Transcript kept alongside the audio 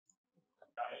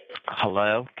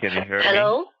Hello, can you hear me?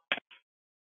 Hello?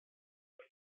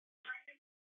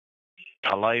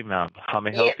 Hello, ma'am. How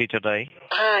may I Yeah. help you today?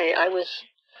 Hi. I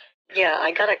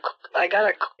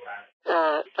got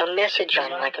a message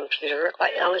on my computer.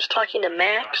 I was talking to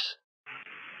Max.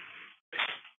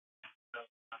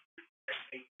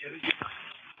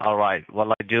 All right.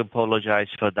 Well, I do apologize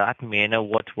for that. May I know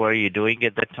what were you doing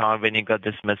at the time when you got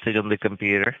this message on the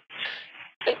computer?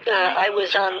 I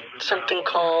was on something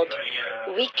called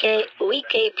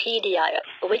Wikipedia.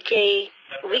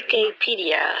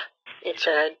 Wikipedia.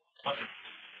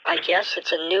 I guess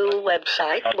it's a new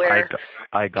website where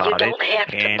I you got it. don't have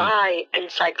to buy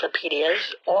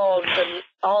encyclopedias. All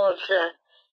of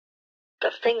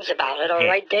the things about it are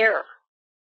right there.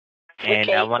 And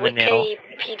I want to know.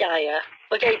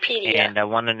 Wikipedia. And I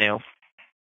want to know.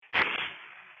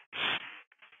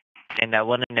 And I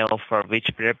want to know for which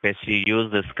purpose you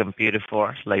use this computer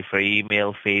for, like for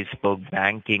email, Facebook,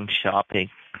 banking, shopping,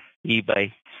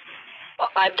 eBay.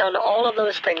 I've done all of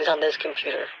those things on this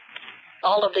computer.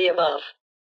 All of the above.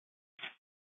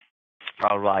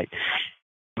 All right.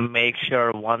 Make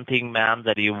sure one thing, ma'am,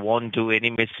 that you won't do any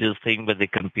mischievous thing with the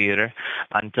computer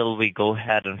until we go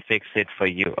ahead and fix it for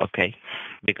you, okay?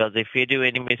 Because if you do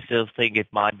any mischievous thing, it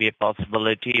might be a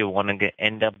possibility you want to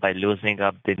end up by losing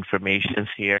up the information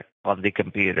here on the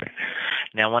computer.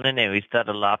 Now, I want to know, is that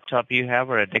a laptop you have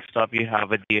or a desktop you have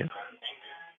with you?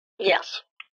 Yes.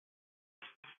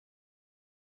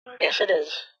 Yes, it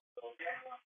is.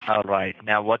 All right.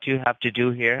 Now, what you have to do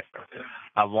here,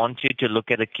 I want you to look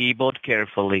at the keyboard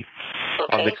carefully.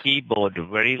 Okay. On the keyboard,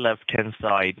 very left-hand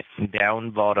side,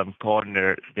 down bottom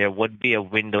corner, there would be a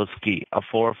Windows key, a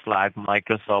 4-flag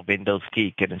Microsoft Windows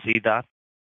key. Can you see that?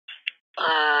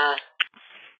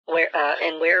 Where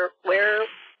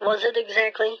was it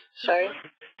exactly? Sorry.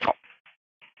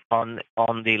 On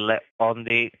the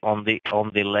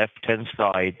left-hand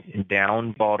side,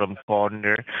 down bottom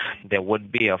corner, there would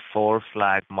be a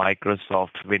 4-flag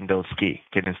Microsoft Windows key.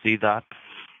 Can you see that?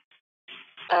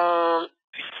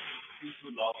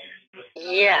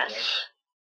 Yes.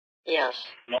 Yes.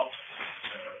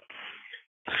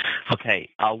 Okay,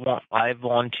 I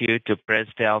want you to press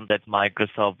down that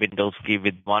Microsoft Windows key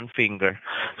with one finger,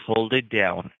 hold it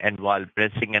down, and while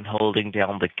pressing and holding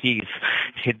down the keys,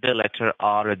 hit the letter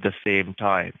R at the same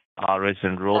time. R is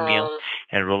in Romeo,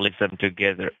 and release them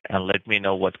together, and let me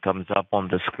know what comes up on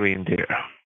the screen there.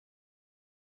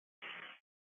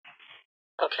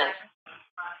 Okay.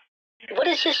 What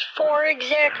is this for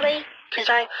exactly?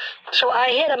 So I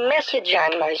had a message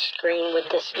on my screen with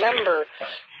this number,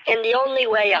 and the only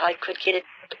way I could get it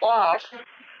off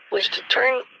was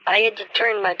I had to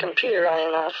turn my computer on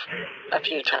and off a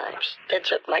few times. That's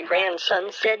what my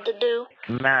grandson said to do.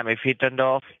 Ma'am, if you turn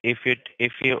off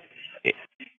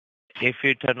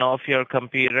your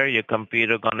computer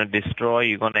gonna destroy.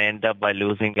 You're gonna end up by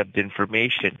losing up the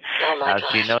information. Oh my As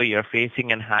gosh. you know, you're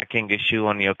facing a hacking issue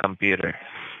on your computer.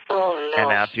 Oh no.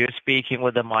 And as you're speaking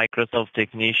with a Microsoft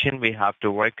technician, we have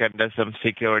to work under some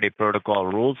security protocol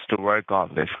rules to work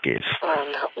on this case.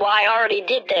 Oh no. Well, I already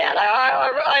did that.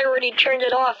 I already turned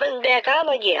it off and back on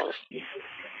again.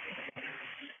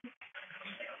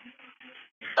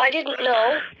 I didn't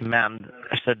know. Ma'am,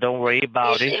 so don't worry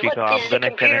about it because I'm going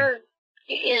to connect.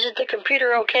 Is it the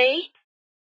computer okay?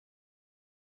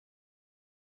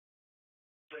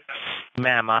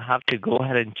 Ma'am, I have to go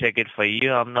ahead and check it for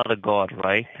you. I'm not a god,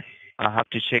 right? I have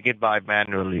to check it by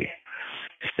manually.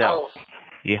 So,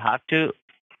 you have to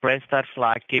press that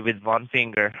flag key with one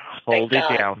finger, hold it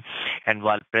down, and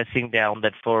while pressing down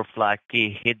that 4-flag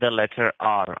key, hit the letter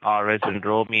R, R is in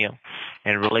Romeo,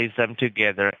 and release them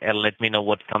together, and let me know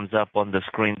what comes up on the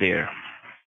screen there.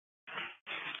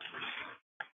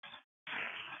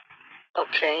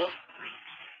 Okay.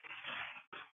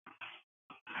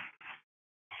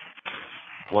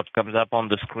 What comes up on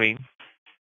the screen?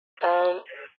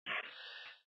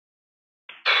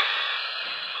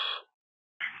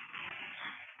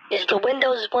 Is the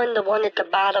Windows one the one at the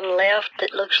bottom left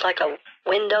that looks like a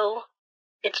window?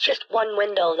 It's just one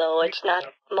window, though. It's not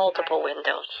multiple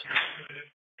windows.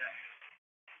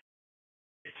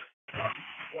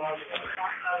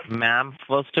 Ma'am,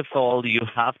 first of all, you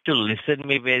have to listen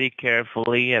me very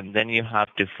carefully and then you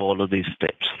have to follow these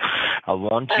steps. I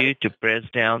want you to press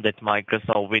down that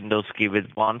Microsoft Windows key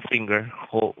with one finger,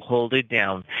 hold it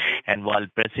down, and while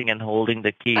pressing and holding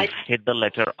the keys, hit the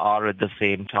letter R at the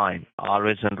same time. R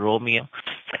is in Romeo,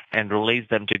 and release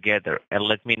them together, and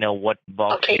let me know what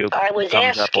box comes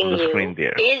up on the screen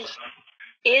there.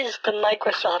 Is the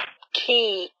Microsoft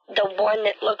key the one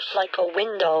that looks like a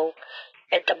window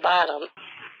at the bottom,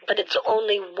 but it's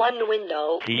only one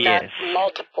window, not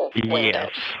multiple windows?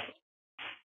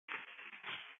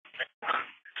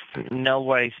 No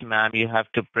worries, ma'am. You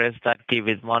have to press that key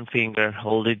with one finger,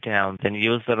 hold it down, then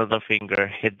use the other finger,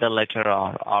 hit the letter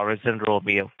R, R is in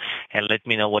Romeo, and let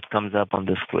me know what comes up on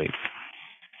the screen.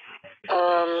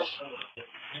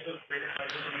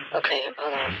 Okay,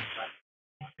 hold on.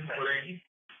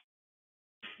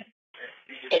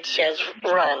 It says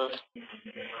run.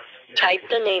 Type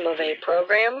the name of a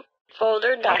program,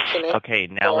 folder, document, Okay,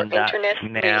 now or in that,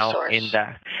 internet resource.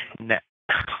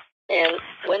 And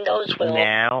Windows will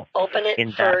now open it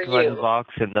in for that run you.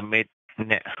 box in the mid.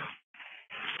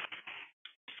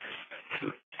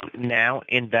 Now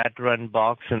in that run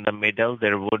box in the middle,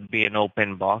 there would be an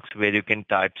open box where you can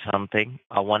type something.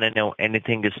 I want to know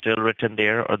anything is still written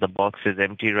there, or the box is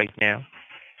empty right now.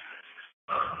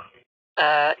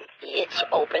 It's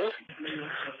open.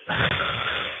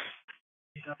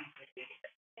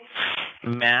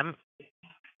 Ma'am,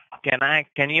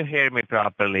 can you hear me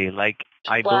properly? Like,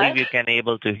 I What? believe you can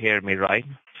able to hear me, right?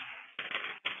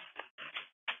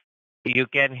 You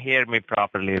can hear me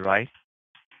properly, right?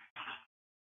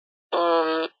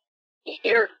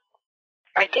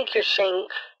 I think you're saying,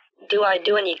 do I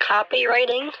do any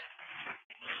copywriting?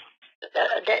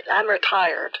 I'm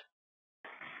retired.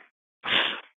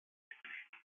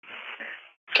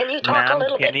 Can you talk a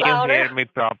little bit louder? Can you hear me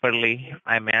properly?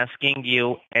 I'm asking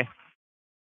you.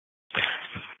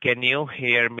 Can you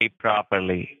hear me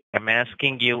properly? I'm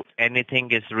asking you,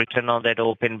 anything is written on that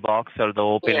open box, or the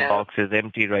open box is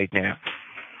empty right now?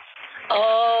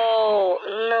 Oh,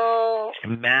 no.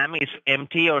 Ma'am, it's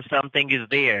empty or something is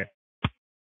there?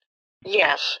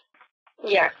 Yes.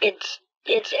 Yeah, it's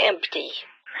empty,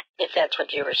 if that's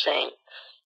what you were saying.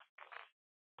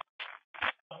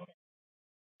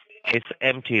 It's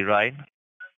empty, right?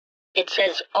 It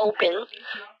says open,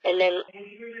 and then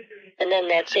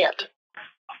that's it.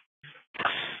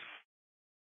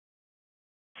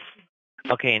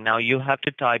 Okay, now you have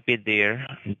to type it there,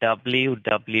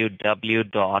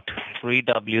 www. 3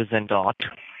 W's and dot.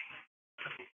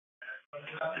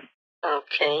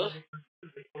 Okay.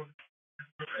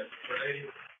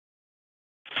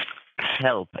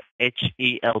 Help,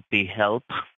 H-E-L-P, help.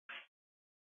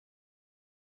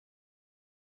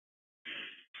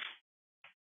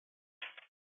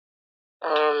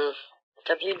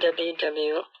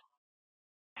 www.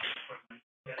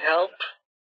 Help.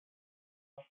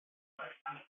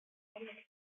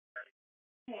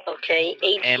 Okay,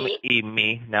 M-E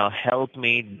me. Now help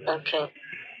me. Okay.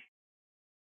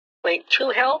 Wait, 2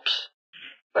 helps?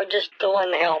 Or just the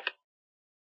one help?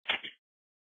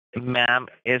 Ma'am,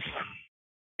 is...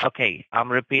 Okay,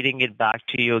 I'm repeating it back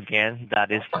to you again.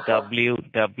 That is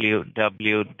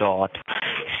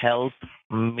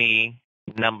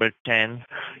www.helpme10.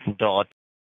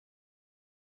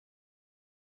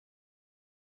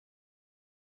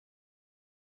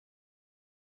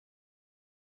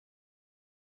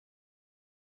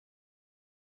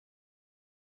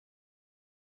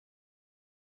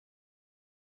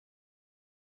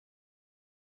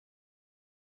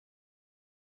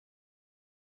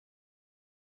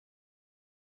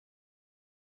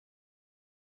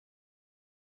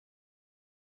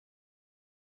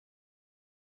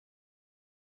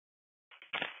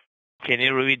 Can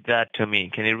you read that to me?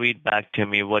 Can you read back to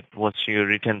me what's you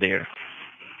written there?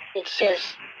 It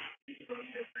says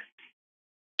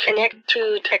connect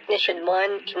to technician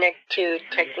 1, connect to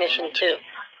technician 2.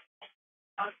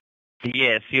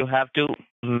 Yes, you have to,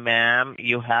 ma'am,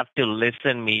 you have to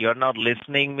listen me. You're not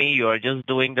listening me. You're just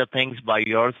doing the things by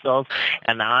yourself,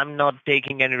 and I'm not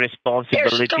taking any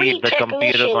responsibility if the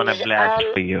computer gonna blast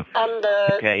for you. On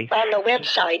the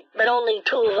website, but only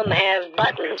 2 of them have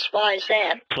buttons. Why is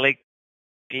that? Click.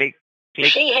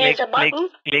 She has a button.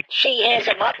 She has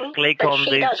a button. Click but on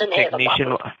she the doesn't have a technician.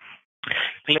 button.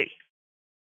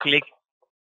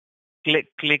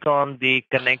 Click on the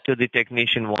connect to the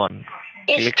technician 1.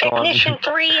 Is technician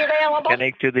 3 available?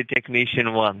 Connect to the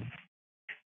technician 1.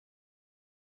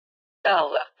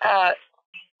 Oh,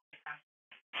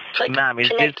 ma'am, is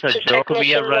this a joke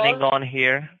we are running on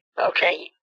here?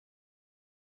 Okay.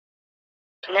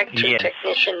 Connect to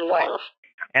technician 1.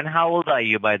 And how old are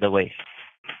you, by the way?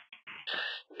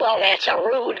 Well, that's a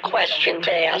rude question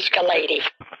to ask a lady.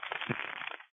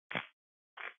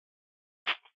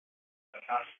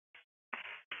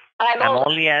 I'm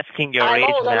only asking your age,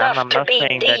 ma'am. I'm not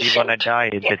saying that you're going to die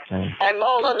at that time. I'm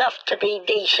old enough to be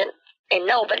decent. And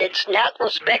no, but it's not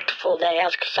respectful to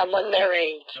ask someone their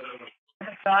age.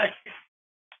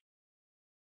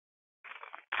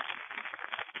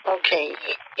 Okay,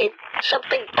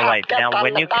 something popped all right, up now on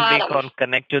when the you bottom. click on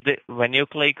connect to the,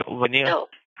 No.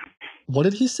 What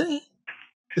did he say?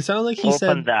 It sounded like he open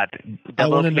said, that. I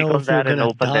want Double to click know on if you're that and going to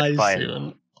open that die file.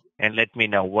 soon. and let me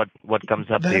know what comes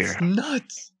up That's there.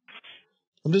 nuts.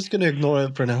 I'm just gonna ignore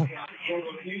it for now.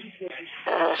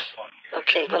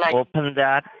 Okay, when I Open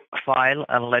that file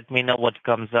and let me know what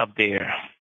comes up there.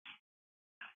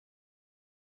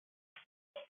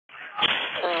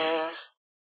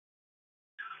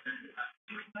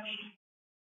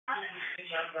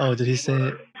 Oh, did he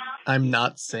say, I'm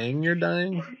not saying you're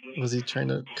dying? Was he trying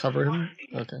to cover him?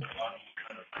 Okay.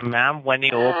 Ma'am, when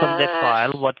you open that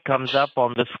file, what comes up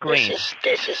on the screen?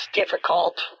 This is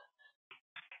difficult.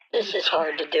 This is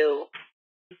hard to do.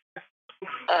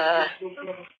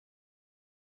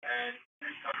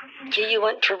 Do you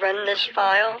want to run this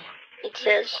file? It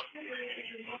says.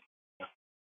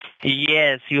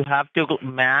 Yes, you have to,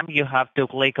 ma'am, you have to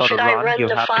click on Should I run. run You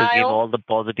the have to give file? all the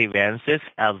positive answers,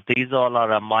 as these all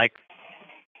are a mic.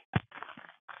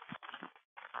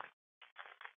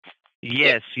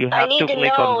 Yes, you I have need to to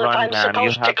click on know if run, I'm ma'am.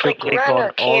 You supposed to have to click click run on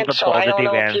or all the cancel. I don't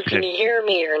positive know if you can answers. hear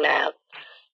me or not.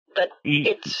 But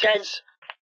it says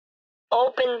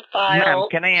open Ma'am, file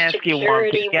can I ask you one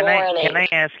security thing? warning. Can I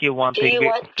ask you one Do thing? you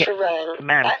want to run?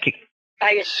 Ma'am,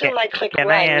 I assume I click can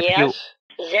run, I ask yes? you?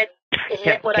 Is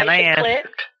that what I should click?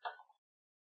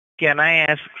 Can I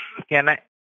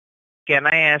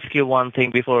ask you one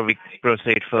thing before we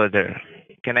proceed further?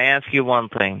 Can I ask you one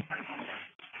thing?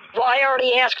 Well, I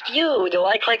already asked you. Do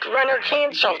I click run or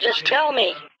cancel? Just tell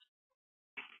me.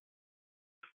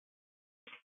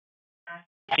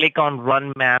 Click on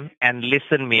run, ma'am, and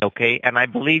listen me, okay? And I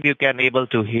believe you can able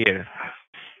to hear.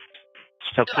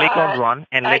 So click on run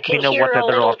and let me know what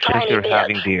other options you're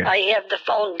having there. I have the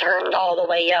phone turned all the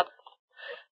way up.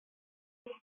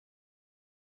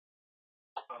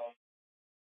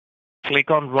 Click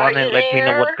on run and let me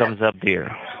know what comes up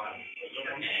there.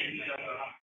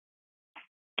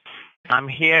 I'm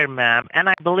here, ma'am, and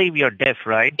I believe you're deaf,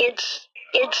 right? It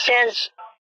says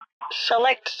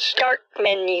select start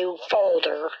menu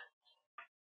folder.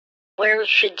 Where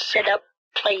should setup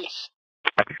place?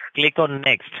 Click on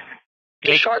next.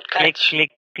 Click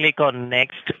on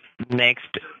next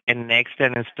and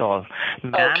install.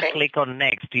 Ma'am, click on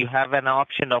next. You have an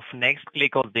option of next.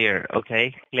 Click on there,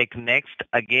 okay? Click next,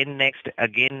 again next,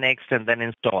 and then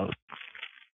install.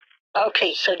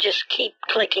 Okay, so just keep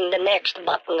clicking the next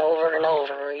button over and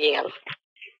over again.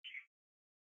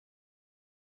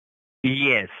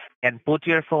 Yes, and put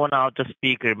your phone out to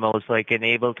speaker mode so I can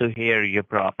able to hear you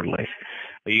properly.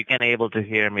 You can able to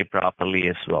hear me properly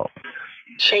as well.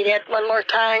 Say that one more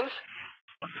time.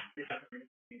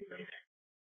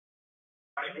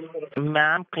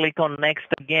 Ma'am, click on next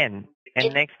again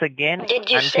and next again Did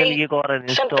you until say you got an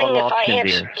install something if option I have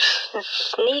there.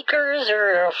 sneakers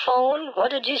or a phone?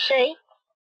 What did you say?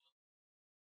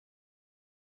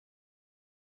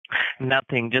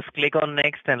 Nothing. Just click on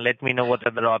next and let me know what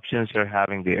other options you're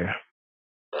having there.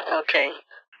 Okay.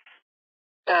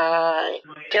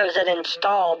 There's an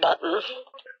install button.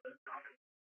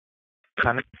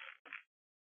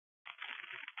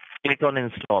 Click on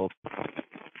install.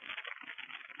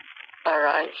 All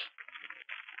right.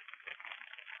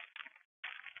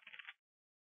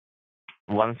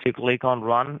 Once you click on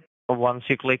run, or once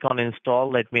you click on install,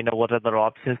 let me know what other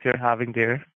options you're having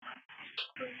there.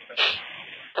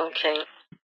 Okay.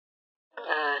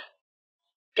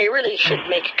 They really should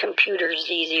make computers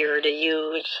easier to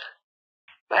use.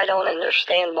 I don't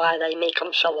understand why they make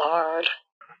them so hard.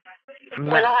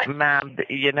 Ma'am,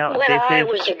 you know, when I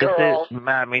was a girl,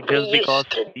 ma'am, it's just because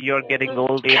you're getting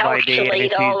old day by day and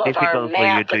calculate it's all of our difficult for you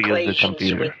math to use the equations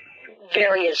computer. with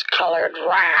various colored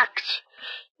rocks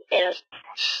and a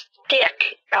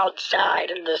stick outside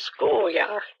of the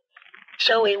schoolyard.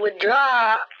 So we would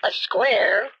draw a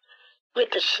square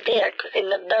with the stick in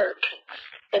the dirt,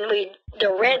 and the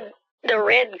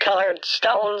red colored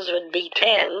stones would be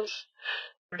tens,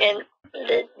 and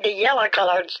the yellow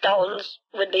colored stones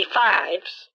would be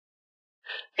fives,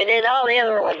 and then all the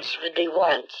other ones would be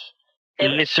ones.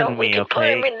 And so we could put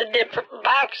them into different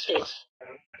boxes,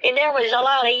 and that was a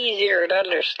lot easier to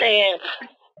understand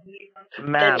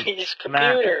than these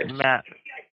computers.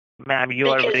 Ma'am, you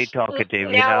are very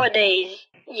talkative, nowadays,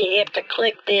 you have to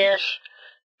click this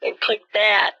and click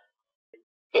that.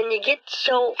 And you get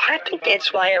so, I think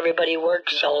that's why everybody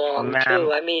works so long,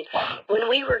 too. I mean, when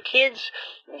we were kids,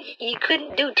 you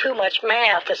couldn't do too much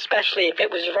math, especially if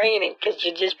it was raining, because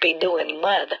you'd just be doing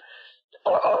mud.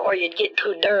 Or you'd get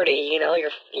too dirty, you know,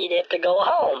 you'd have to go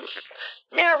home.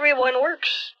 Now everyone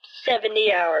works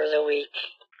 70 hours a week.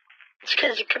 It's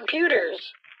because of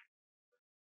computers.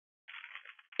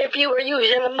 If you were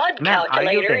using a mud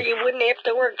calculator, you wouldn't have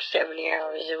to work 70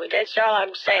 hours a week. That's all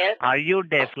I'm saying. Are you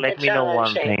deaf? Let me know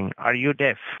one thing. Are you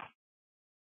deaf?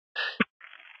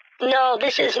 No,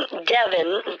 this isn't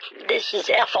Devin. This is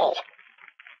Ethel.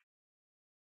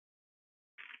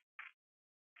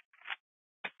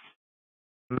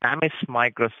 Ma'am, it's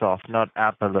Microsoft, not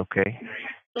Apple, okay?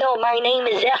 No, my name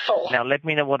is Ethel. Now let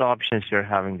me know what options you're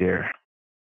having there.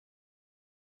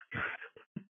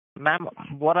 Ma'am,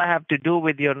 what I have to do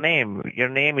with your name? Your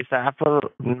name is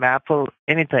Apple,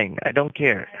 anything. I don't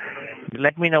care.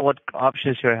 Let me know what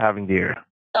options you're having there.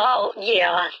 Oh,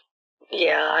 yeah.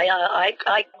 Yeah,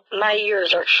 my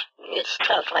ears are, it's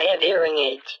tough. I have hearing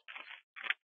aids.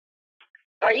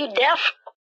 Are you deaf?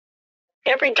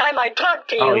 Every time I talk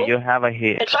to you, Oh, you have a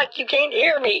head. it's like you can't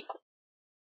hear me.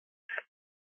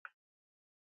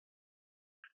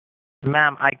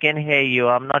 Ma'am, I can hear you.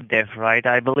 I'm not deaf, right?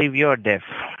 I believe you're deaf.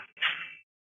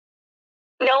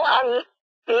 No,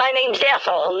 my name's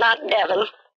Ethel, not Devin.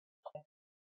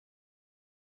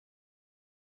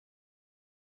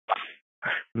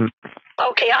 Mm.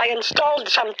 Okay, I installed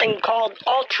something called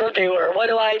Ultra Viewer. What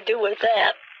do I do with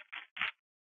that?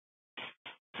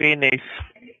 Finish.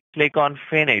 Click on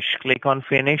finish. Click on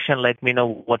finish and let me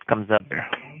know what comes up there.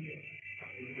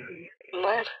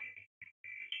 What?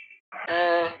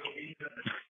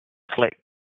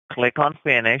 Click on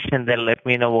finish and then let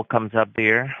me know what comes up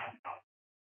there.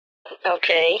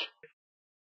 Okay.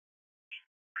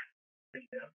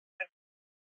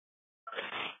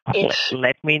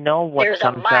 Let me know what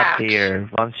comes up there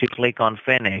once you click on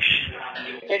finish.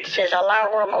 It says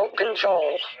allow remote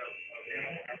control.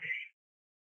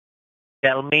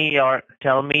 Tell me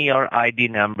your ID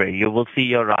number. You will see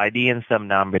your ID and some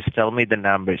numbers. Tell me the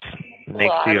numbers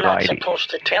next to your ID. Well, I'm not supposed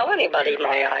to tell anybody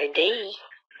my ID,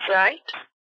 right?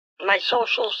 My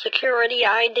social security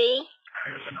ID?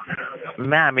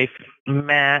 Ma'am,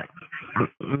 ma'am,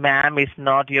 it's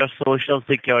not your social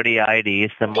security ID.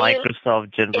 It's the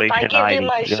Microsoft Generation if I give ID. You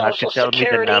my You have to social tell me the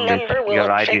security numbers. number, will Your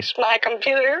it ID. fix my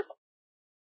computer?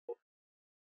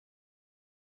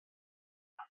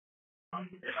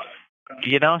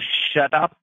 You know, shut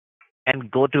up and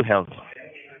go to hell.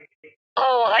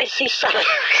 Oh, I see something.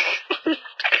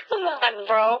 Come on,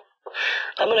 bro.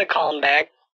 I'm gonna call him back.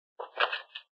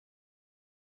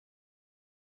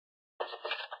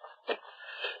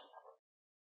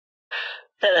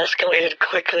 That escalated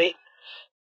quickly.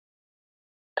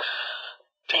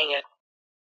 Dang it.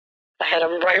 I had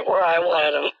him right where I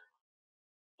wanted him.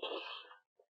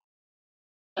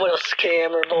 What a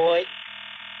scammer, boy.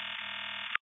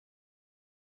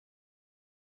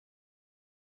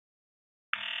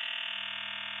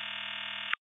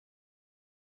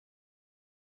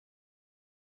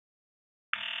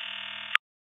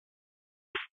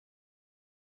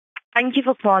 Thank you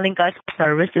for calling us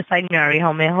service. This is Mary.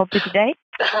 How may I help you today?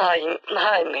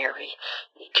 Hi, Mary.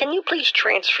 Can you please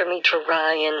transfer me to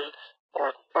Ryan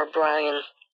or Brian?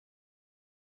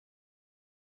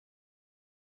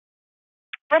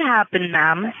 What happened,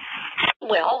 ma'am?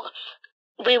 Well,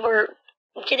 we were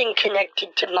getting connected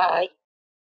to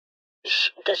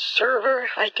the server,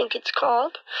 I think it's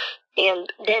called, and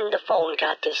then the phone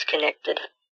got disconnected.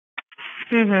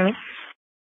 Mm-hmm.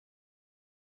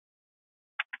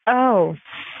 Oh,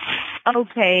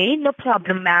 okay. No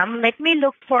problem, ma'am. Let me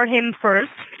look for him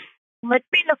first.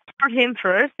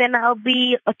 Then I'll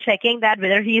be checking that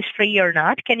whether he is free or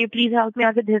not. Can you please help me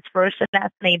out with his first and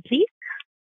last name, please?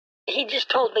 He just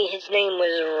told me his name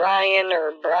was Ryan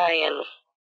or Brian.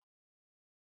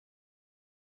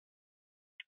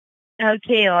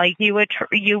 Okay, like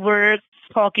you were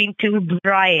talking to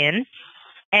Brian,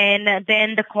 and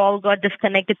then the call got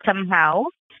disconnected somehow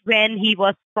when he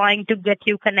was trying to get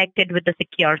you connected with the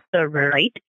secure server,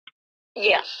 right?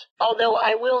 Yes, although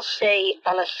I will say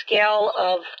on a scale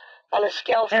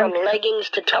from leggings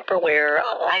to Tupperware,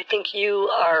 I think you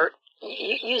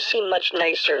seem much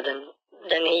nicer than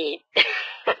he.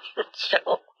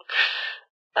 So,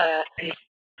 I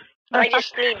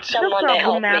just need someone no problem, to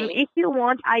help ma'am. me. If you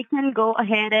want, I can go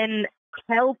ahead and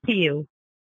help you.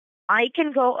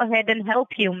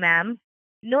 Ma'am.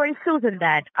 No issues in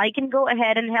that. I can go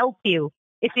ahead and help you.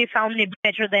 If you found me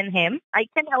better than him, I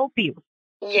can help you.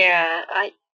 Yeah,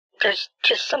 there's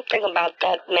just something about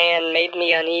that man made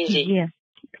me uneasy. Yeah.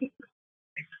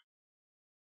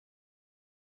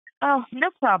 Oh, no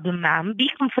problem, ma'am. Be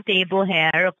comfortable here,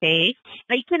 okay?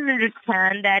 I can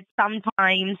understand that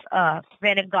sometimes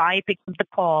when a guy picks up the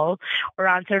call or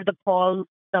answers the call,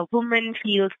 the woman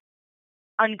feels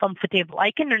uncomfortable. I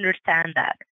can understand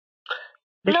that.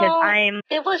 Because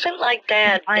it wasn't like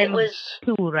that. I'm it was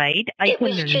too, right? I can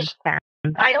understand.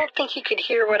 I don't think he could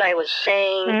hear what I was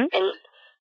saying, and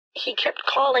he kept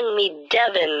calling me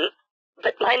Devin,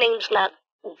 but my name's not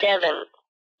Devin,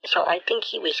 so I think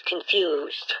he was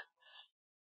confused.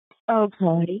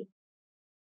 Okay.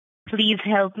 please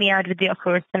help me out with your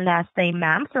first and last name,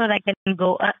 ma'am, so that I can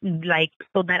go,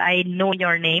 so that I know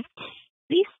your name,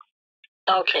 please?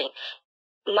 Okay.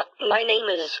 My name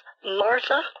is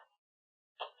Martha.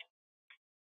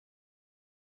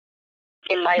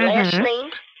 And my last name?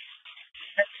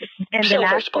 And the Silver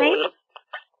last Spoon. name?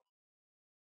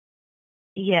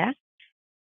 Yeah.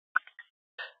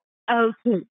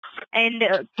 Okay.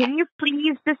 And can you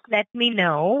please just let me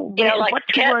know like what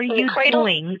Cat were in the you Cradle?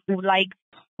 doing? Like,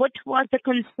 what was the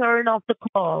concern of the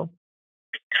call?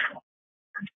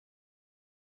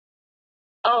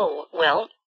 Oh, well.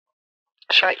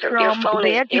 Sorry, your From phone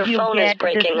where is did you get this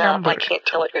breaking up. number? I can't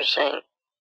tell what you're saying.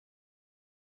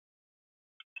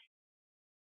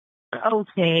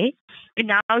 Okay.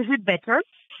 Now is it better?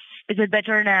 Is it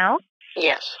better now?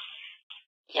 Yes.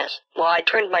 Yes. Well, I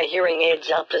turned my hearing aids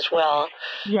up as well.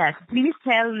 Yes. Please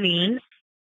tell me.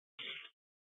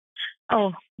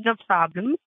 Oh, no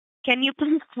problem. Can you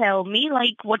please tell me,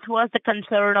 like, what was the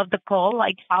concern of the call?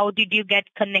 Like, how did you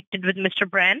get connected with Mr.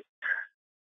 Brand?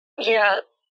 Yeah.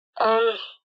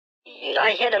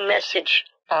 I had a message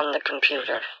on the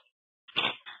computer.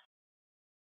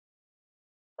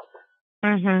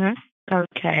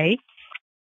 Okay.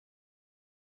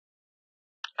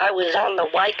 I was on the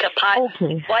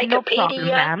Okay. Wikipedia. No problem,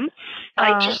 ma'am.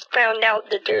 I just found out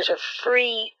that there's a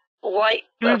free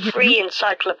free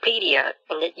encyclopedia,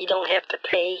 and that you don't have to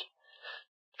pay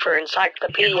for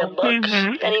encyclopedia books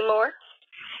anymore.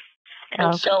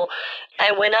 And so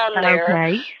I went on there,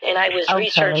 and I was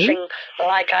researching,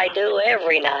 like I do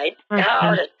every night,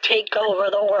 how to take over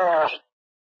the world.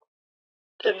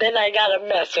 And then I got a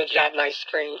message on my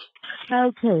screen.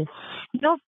 Okay.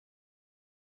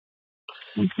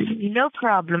 No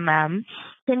problem, ma'am.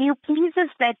 Can you please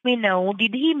just let me know,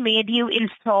 did he made you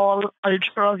install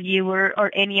Ultra Viewer or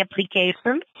any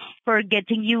application for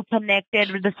getting you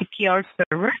connected with the secure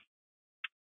server?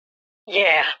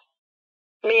 Yeah.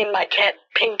 Me and my cat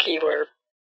Pinky were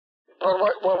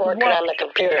working on the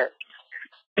computer.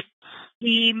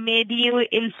 He made you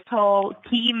install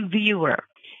Team Viewer.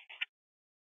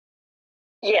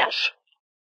 Yes.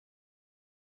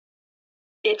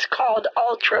 It's called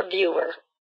Ultra Viewer.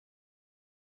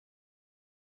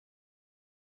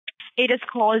 It is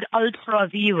called Ultra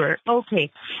Viewer.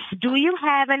 Okay. Do you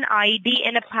have an ID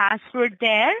and a password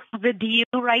there with you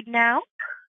right now?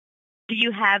 Do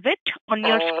you have it on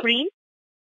your screen?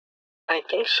 I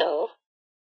think so.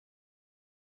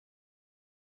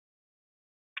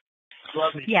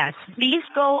 Yes. Please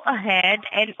go ahead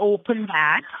and open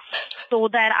that so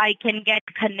that I can get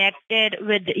connected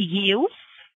with you,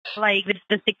 like with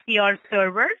the secure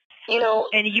server.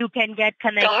 And you can get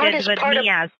connected with me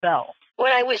as well.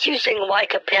 When I was using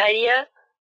Wikipedia,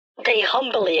 they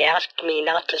humbly asked me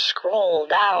not to scroll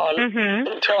down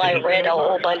until I read a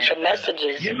whole bunch of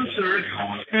messages.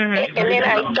 And then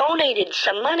I donated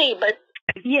some money, but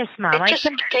yes, ma'am.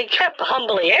 They kept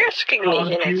humbly asking me,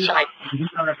 and it's like,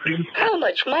 how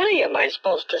much money am I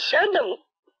supposed to send them?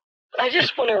 I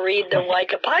just want to read the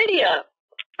Wikipedia.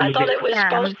 I thought it was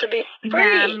supposed to be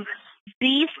free.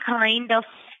 These kind of,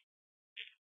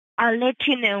 I'll let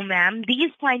you know, ma'am,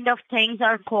 these kind of things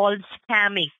are called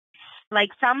scamming. Like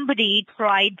somebody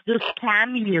tried to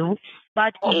scam you,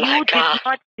 but you did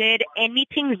not did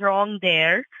anything wrong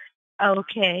there.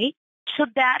 Okay. So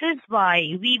that is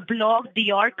why we blocked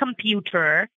your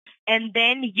computer and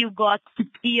then you got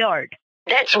secured.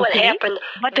 That's what happened.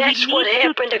 But that's what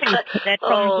happened to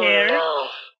no.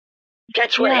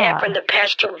 That's what happened to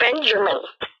Pastor Benjamin.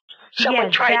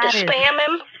 Someone tried to spam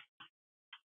him.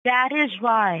 That is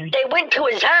why. They went to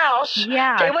his house.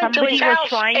 Yeah, they went to his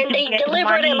house and they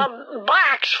delivered him money. a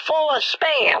box full of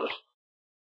spam.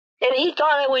 And he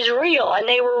thought it was real, and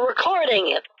they were recording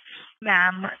it.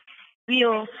 Ma'am, he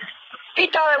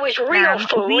thought it was real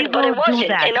food, but it wasn't.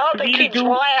 And all the kids were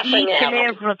laughing at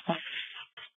him.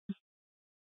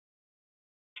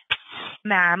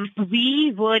 Ma'am,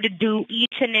 we would do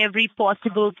each and every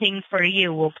possible thing for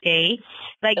you, okay?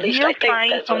 Like, do you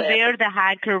find from where the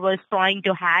hacker was trying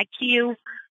to hack you?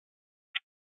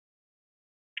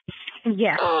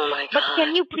 Yeah. Oh my God. But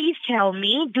can you please tell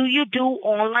me, do you do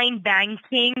online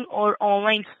banking or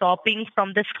online shopping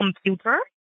from this computer?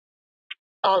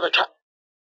 All the time.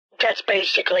 That's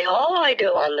basically all I do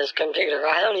on this computer.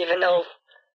 I don't even know.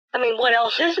 I mean, what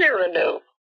else is there to do?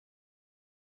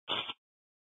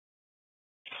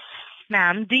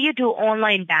 Ma'am, do you do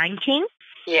online banking?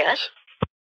 Yes.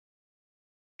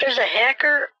 There's a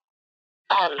hacker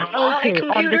on my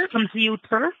computer? On this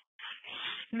computer.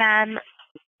 Ma'am,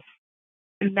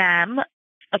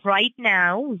 right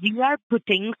now, we are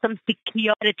putting some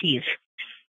securities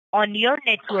on your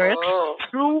network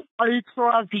through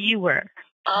Ultra Viewer.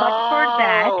 But for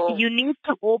that, you need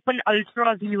to open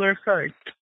Ultra Viewer first.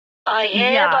 I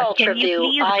have Ultra Can you View.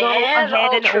 please I go have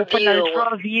ahead and Ultra open View.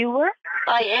 Ultra Viewer?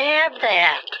 I have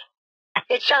that.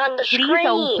 It's on the screen. Please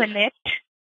open it.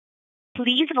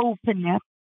 Please open it.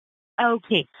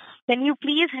 Okay. Can you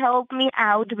please help me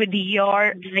out with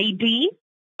your ID?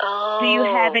 Oh. Do you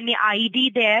have any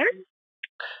ID there?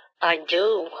 I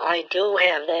do. I do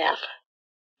have that.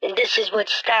 And this is what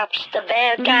stops the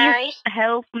bad Please guys?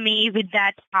 help me with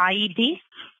that ID.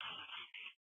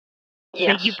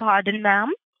 Yes. Beg your pardon,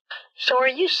 ma'am? So are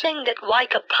you saying that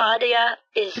Wikipedia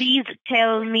is... Please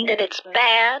tell me. That it's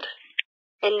bad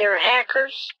and they're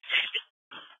hackers?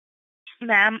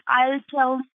 Ma'am, I'll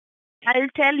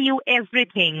tell you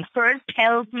everything. First,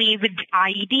 help me with the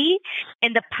ID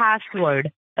and the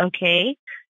password, okay?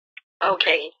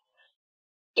 Okay.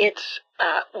 It's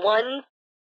 1...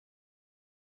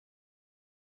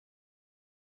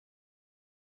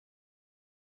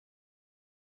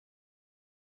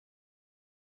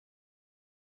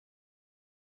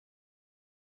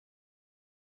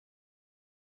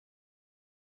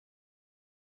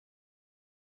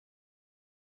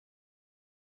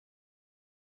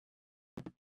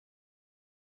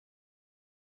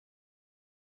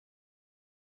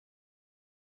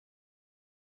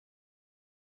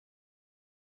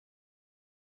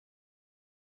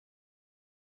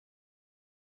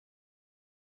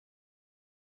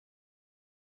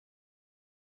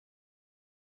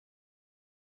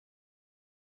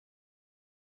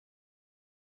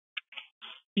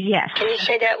 Yes. Can you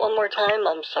say that one more time?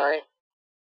 I'm sorry.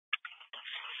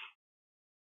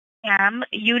 Ma'am,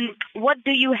 what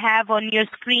do you have on your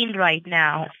screen right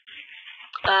now?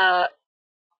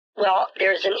 Well,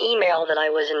 there's an email that I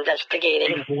was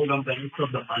investigating.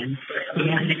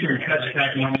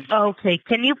 Okay,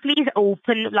 can you please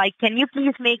can you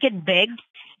please make it big?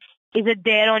 Is it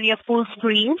there on your full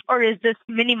screen or is this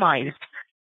minimized?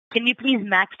 Can you please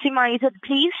maximize it,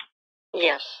 please?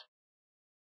 Yes.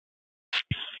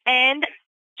 And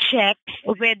check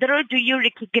whether do you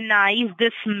recognize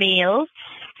this mail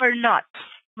or not.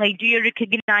 Like, do you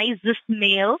recognize this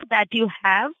mail that you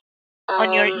have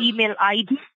on your email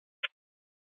ID?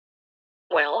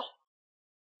 Well,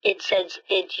 it says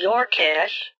it's your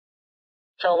cash,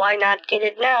 so why not get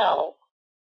it now?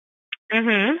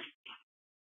 Mm-hmm.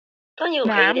 Don't you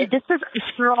Ma'am, hate it? this is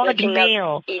fraud Waking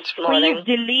mail. up each morning,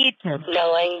 Please delete it.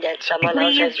 knowing that someone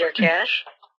else has your cash?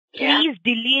 Please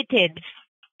delete it.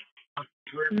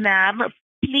 Ma'am,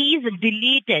 please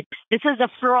delete it. This is a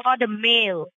fraud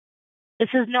mail. This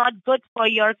is not good for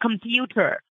your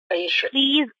computer. Are you sure?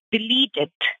 Please delete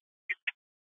it.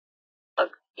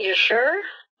 You sure?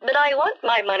 But I want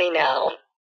my money now.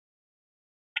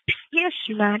 Yes,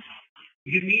 ma'am.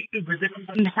 You need to visit.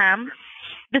 Ma'am,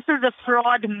 this is a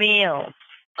fraud mail.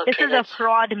 Okay, this is a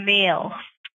fraud mail.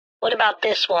 What about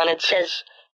this one? It says,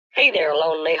 "Hey there,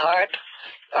 lonely heart.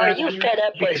 Are you fed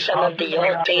up with some of the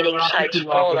old dating sites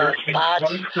full of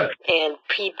bots and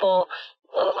people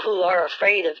who are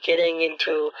afraid of getting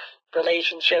into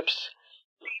relationships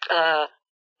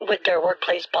with their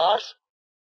workplace boss?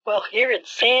 Well, here at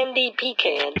Sandy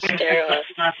Pecans, there are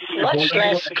much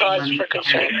less cause for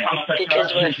concern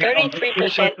because we're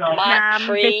 33%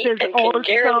 bot-free and can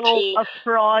guarantee a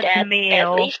fraud that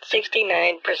mail. at least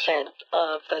 69%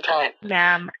 of the time.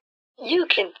 Ma'am, you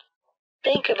can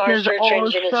think of our search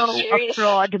engine as a series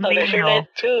of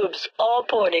internet tubes, all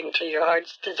pointing to your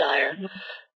heart's desire.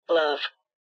 Love.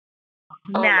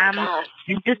 Ma'am,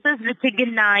 this is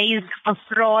recognized a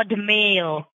fraud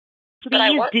mail.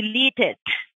 Please delete it.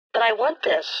 But I want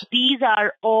this. These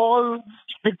are all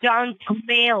the junk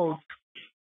mails.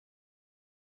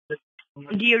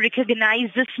 Do you recognize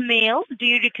this mail? Do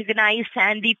you recognize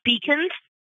Sandy Pecans?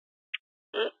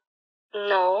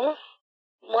 No.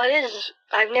 What is...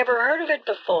 I've never heard of it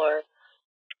before.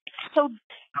 So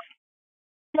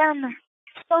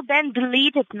then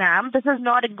delete it, ma'am. This is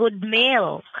not a good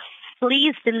mail.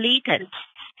 Please delete it.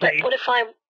 But what if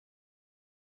I...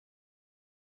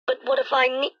 But what if I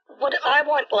need... What if I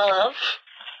want love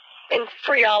and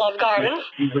free Olive Garden?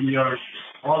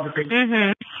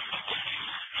 Mm-hmm.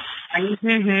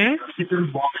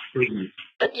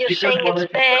 But you're saying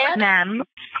it's bad? Ma'am,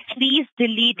 please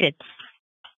delete it.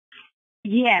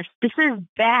 Yes, this is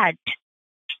bad.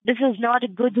 This is not a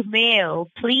good mail.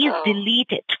 Please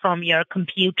delete it from your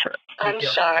computer. I'm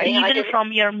sorry. Even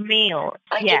from your mail.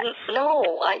 I didn't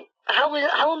know.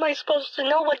 How am I supposed to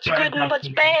know what's good and what's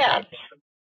bad?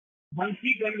 Ma'am,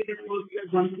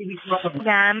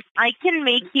 I can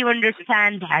make you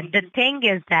understand that. The thing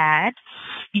is that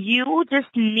you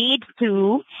just need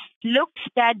to looks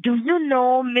that, do you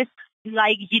know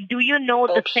do you know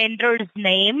the Oops. sender's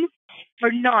name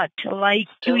or not? Like,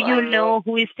 do Do I you know? know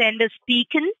who is sender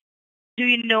speaking? Do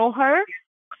you know her?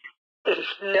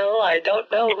 No, I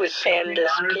don't know who Sandus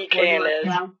Pecan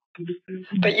is.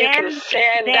 But you can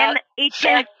Then it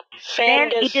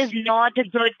is Sandus. not a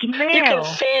good You mail.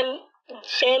 can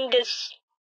Sandus.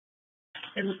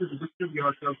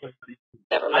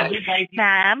 Never mind.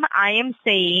 Ma'am, I am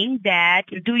saying that,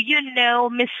 do you know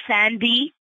Miss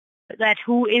Sandy, that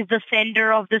who is the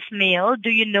sender of this mail? Do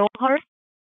you know her?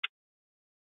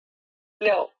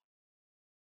 No.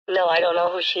 No, I don't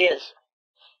know who she is.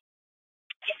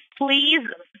 Please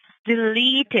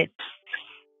delete it.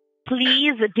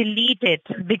 Please delete it,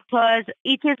 because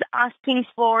it is asking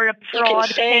for a You can fraud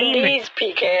send payment. these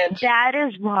pecans. That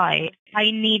is why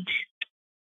I need.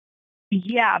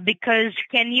 Yeah, because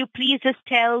can you please just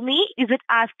tell me, is it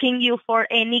asking you for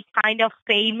any kind of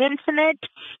payments in it?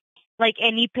 Like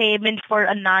any payment for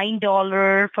a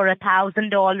 $9, for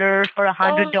 $1,000, for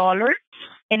 $100?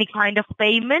 Any kind of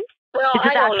payment? Well, Is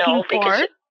it I don't asking know, because for?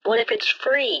 what if it's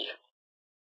free?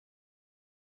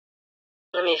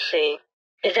 Let me see.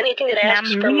 Is anything that Ma'am,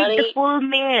 asks for read the money? full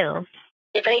mail.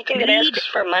 If anything that Read. asks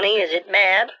for money, is it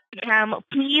mad? Ma'am,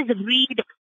 please read.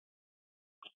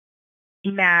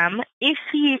 Ma'am, if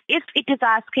it is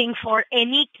asking for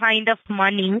any kind of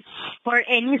money for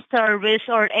any service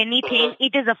or anything,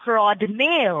 it is a fraud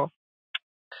mail.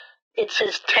 It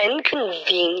says 10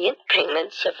 convenient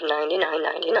payments of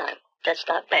 $99.99. That's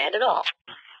not bad at all.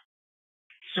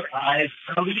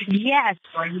 Yes,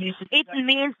 it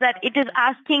means that it is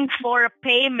asking for a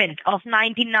payment of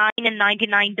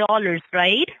 $99.99,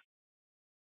 right?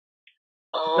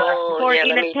 Oh, For yeah,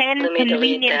 in a 10 let me delete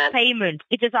convenient that. payment,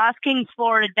 it is asking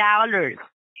for $1.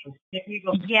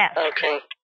 Yes. Okay.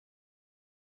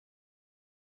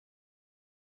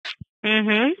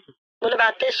 Mm-hmm. What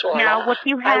about this one? Now, what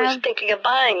you I was have? thinking of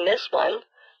buying this one.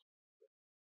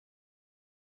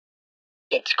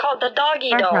 It's called the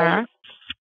Doggy Dome.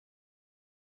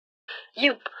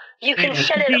 You can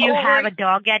set it Do you over. have a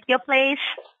dog at your place?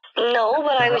 No,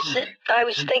 but I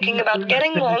was thinking about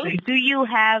getting one. Do you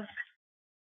have?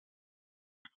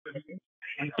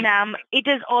 Ma'am, it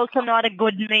is also not a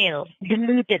good mail.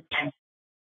 Delete it.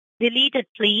 Delete it,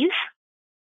 please.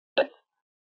 But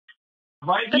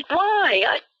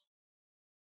why?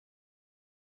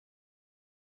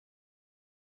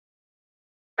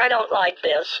 I don't like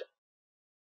this.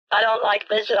 I don't like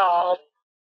this at all.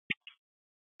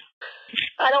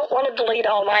 I don't want to delete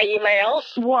all my emails.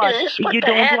 What? Is this what You the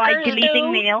don't hackers like deleting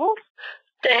do? mail?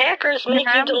 The hackers make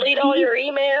you delete all your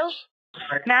emails?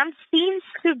 Ma'am,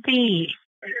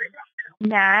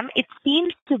 Ma'am, it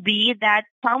seems to be that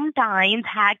sometimes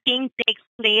hacking takes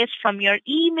place from your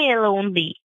email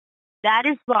only. That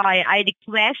is why I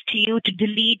request you to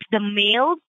delete the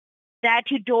mails that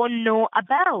you don't know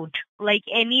about, like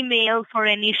any mail for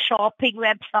any shopping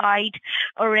website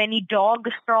or any dog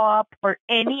shop or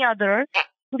any other.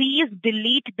 Please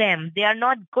delete them. They are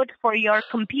not good for your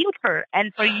computer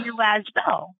and for you as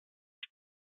well.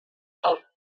 Oh,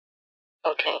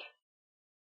 okay.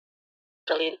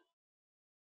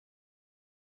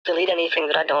 Delete anything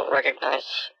that I don't recognize.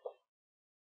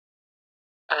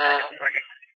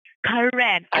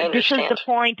 Correct. I This is understand. the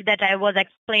point that I was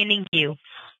explaining to you.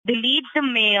 Delete the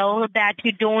mail that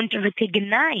you don't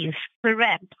recognize.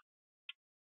 Correct.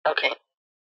 Okay.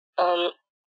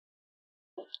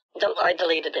 I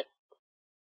deleted it.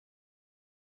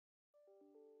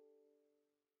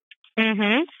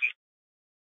 Mm-hmm.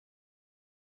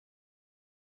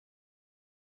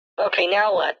 Okay,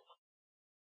 now what?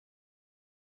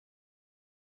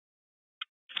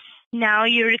 Now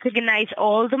you recognize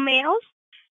all the mails?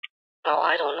 Oh,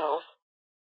 I don't know.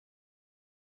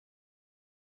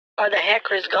 Are the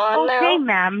hackers gone now? Okay,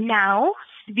 ma'am. Now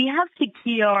we have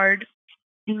secured.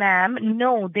 Ma'am,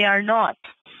 no, they are not.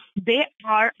 They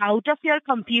are out of your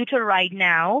computer right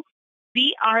now.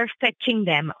 We are fetching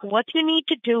them. What you need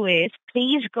to do is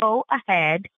please go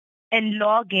ahead and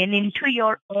log in into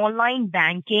your online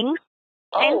banking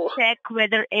and check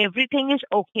whether everything is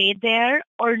okay there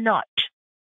or not.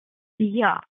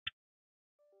 Yeah.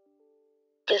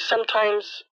 There's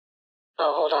sometimes...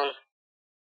 Oh, hold on.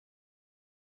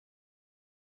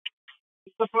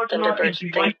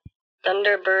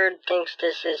 Thunderbird thinks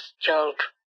this is junk.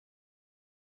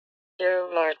 Dear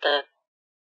Martha,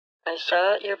 I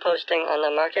saw your posting on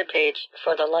the market page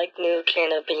for the like new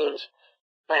can of beans.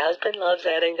 My husband loves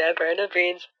adding that brand of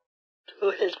beans to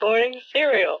his morning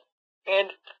cereal. And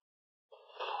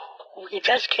we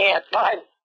just can't find...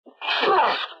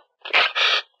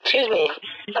 Excuse me,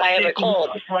 I have a cold.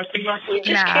 We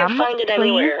just can't find it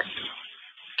anywhere.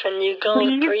 Can you go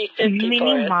Please $3.50 for it?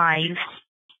 minimize.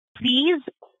 Please,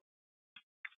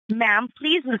 ma'am,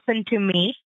 please listen to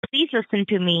me. Please listen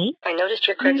to me. I noticed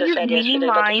your Craigslist Please ad yesterday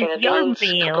about the can minimize of your beans.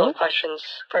 Couple mail. of questions.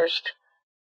 First,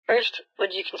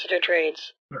 would you consider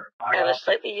trades? I have a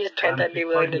slightly used tent I'd be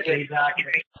willing to get.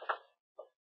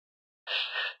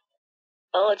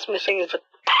 All it's missing is a...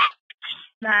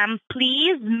 Ma'am,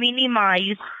 please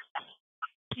minimize.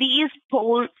 Please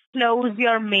close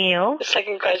your mail. The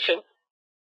second question.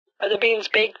 Are the beans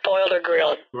baked, boiled, or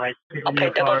grilled? Okay,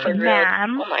 double for grilled.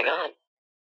 Ma'am. Oh my god.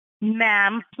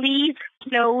 Ma'am, please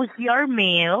close your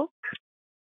mail.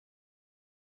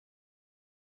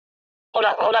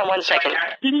 Hold on 1 second.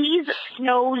 Please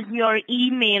close your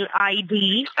email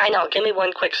ID. I know, give me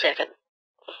 1 quick second.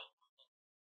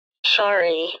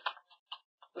 Sorry,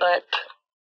 but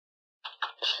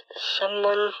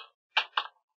someone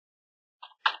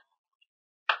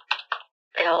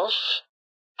else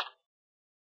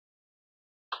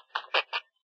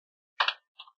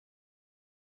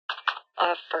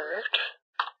offered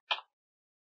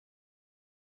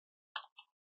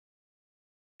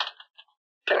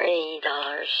 $3.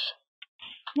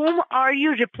 Whom are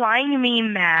you replying me,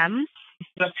 ma'am?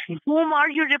 Whom are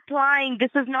you replying?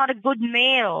 This is not a good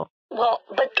mail. Well,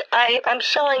 but I'm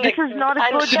selling. This is not a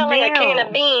I'm good selling mail. a can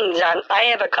of beans. I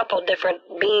have a couple different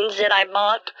beans that I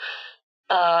bought.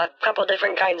 A couple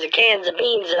different kinds of cans of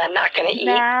beans that I'm not going to eat.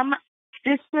 Ma'am,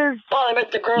 this is. Well, I'm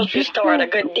at the grocery store at a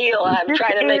good deal. I'm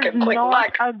trying to make a quick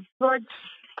buck. A good.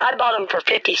 I bought them for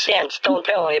 50 cents. Don't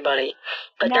tell anybody.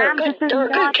 But they're good. They're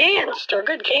good cans. They're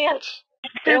good cans.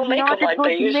 They don't make them like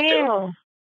they used to.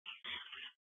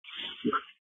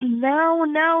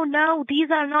 No. These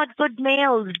are not good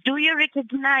mails. Do you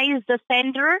recognize the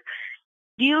sender?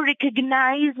 Do you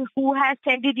recognize who has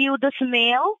sent you this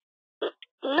mail?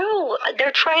 No,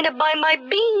 they're trying to buy my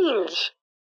beans.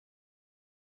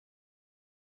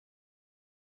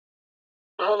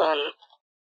 Hold on.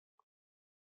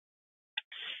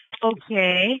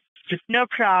 Okay, no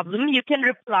problem. You can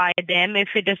reply them if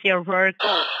it is your work.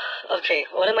 Okay,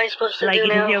 what am I supposed to do now? Like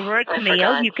it is your work mail,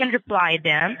 forgot. you can reply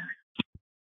them.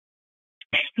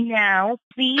 Now,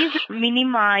 please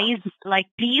minimize,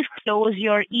 please close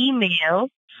your email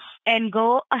and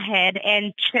go ahead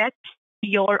and check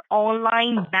your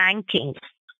online banking,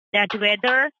 that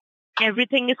whether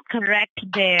everything is correct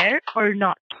there or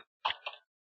not.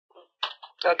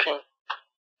 Okay.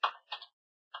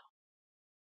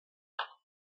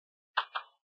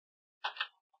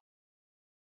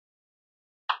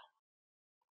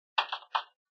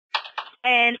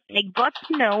 And I got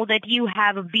to know that you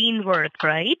have a bean work,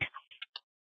 right?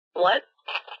 What?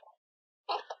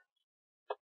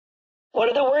 What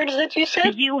are the words that you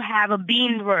said? You have a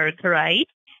bean work, right?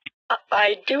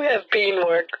 I do have bean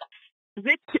work.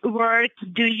 Which work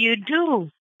do you do?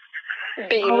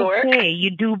 Bean work. Okay, you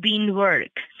do bean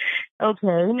work.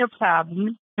 Okay, no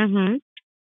problem. Mm-hmm.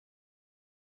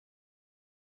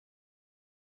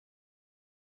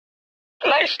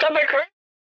 My stomach hurts.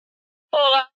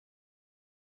 Hold on.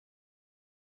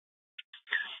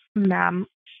 Ma'am.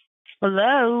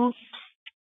 Hello?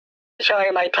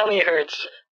 Sorry, my tummy hurts.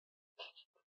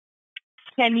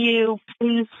 Can you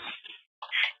please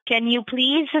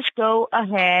just go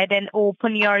ahead and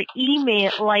open your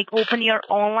email, open your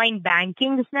online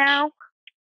bankings now?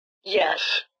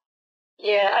 Yes.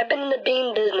 Yeah, I've been in the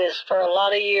bean business for a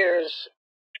lot of years.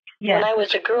 Yes. When I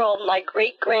was a girl, my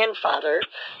great-grandfather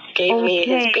gave me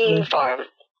his bean farm.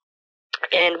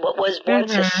 And what was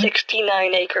once a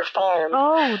 69-acre farm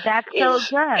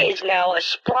is now a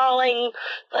sprawling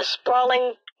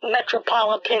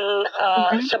metropolitan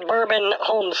suburban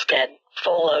homestead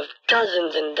full of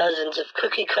dozens and dozens of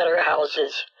cookie-cutter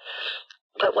houses.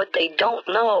 But what they don't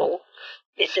know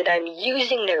is that I'm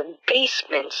using their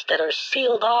basements that are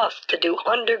sealed off to do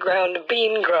underground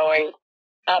bean growing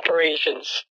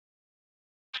operations.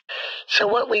 So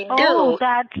what we do... Oh,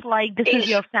 that's this is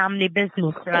your family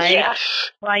business, right?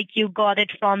 Yes. Like you got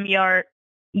it from your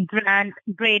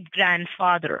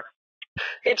great-grandfather.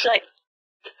 It's like,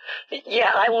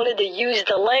 yeah, I wanted to use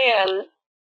the land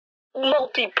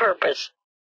multi-purpose.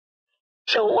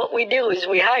 So what we do is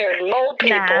we hire mole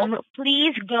people. Ma'am,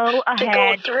 please go ahead. To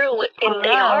go through and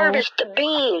they harvest the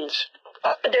beans.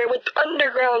 They're with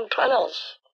underground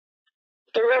tunnels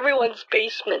through everyone's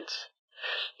basements.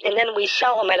 And then we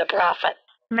sell them at a profit.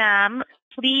 Ma'am,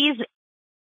 please,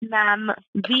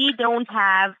 we don't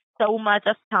have so much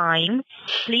of time.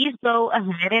 Please go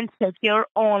ahead and check your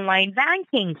online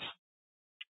banking.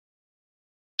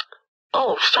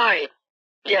 Oh, sorry.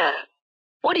 Yeah.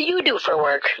 What do you do for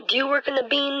work? Do you work in the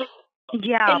bean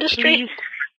industry? Please.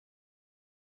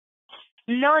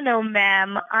 No,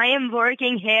 ma'am. I am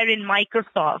working here in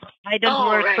Microsoft. I don't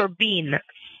work right. for Bean.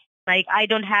 Like, I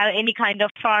don't have any kind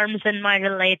of farms in my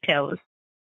relatives.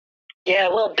 Yeah,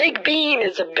 well, Big Bean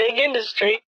is a big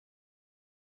industry.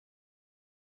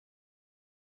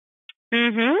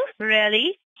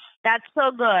 Really? That's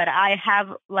so good. I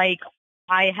have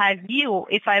you.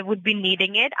 If I would be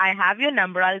needing it, I have your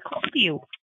number. I'll call you.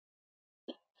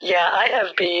 Yeah, I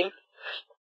have Bean.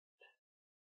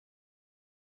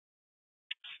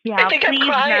 Yeah, I think I'm please,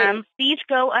 crying. ma'am. Please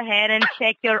go ahead and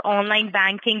check your online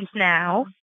bankings now.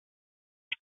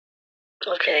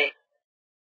 Okay.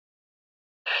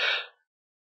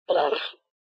 Hold on.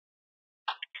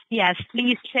 Yes,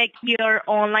 please check your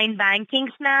online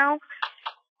bankings now.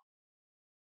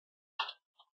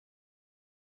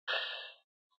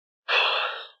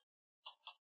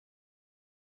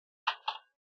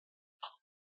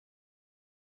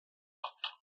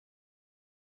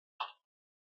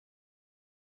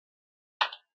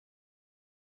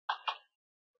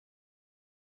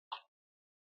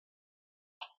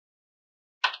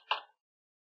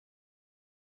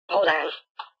 Hold on.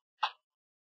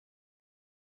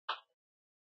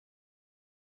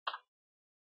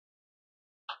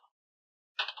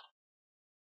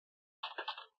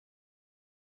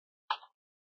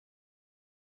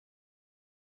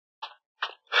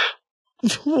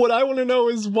 What I want to know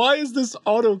is, why is this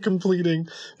auto-completing?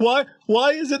 Why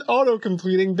is it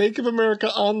auto-completing Bank of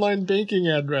America online banking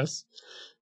address?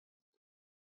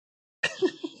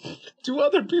 Do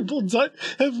other people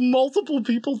have multiple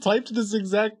people typed this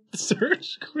exact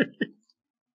search query?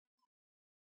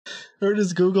 Or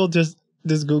does Google just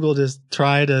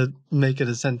try to make it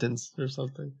a sentence or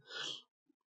something?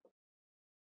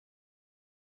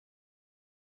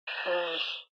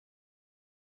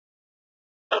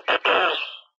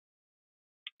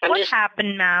 I'm What just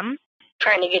happened, ma'am?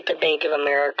 trying to get the Bank of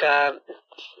America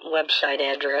website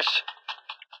address.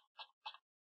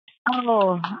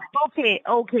 Oh,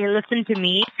 okay. Listen to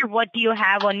me. What do you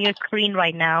have on your screen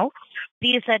right now?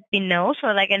 Please let me know so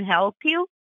that I can help you.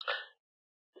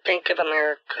 Bank of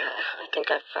America. I think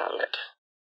I found it.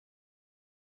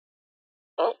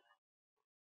 Oh.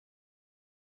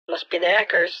 Must be the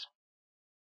hackers.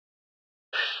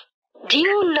 Do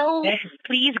you know...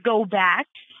 Please go back.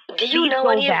 Do you know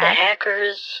any of the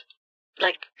hackers?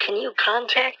 Like, can you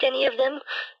contact any of them?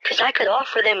 Because I could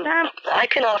offer them... I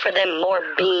can offer them more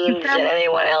beans than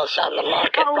anyone else on the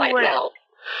market right now.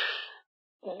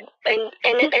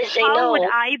 And as they know... How would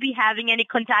I be having any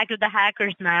contact with the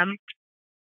hackers, ma'am?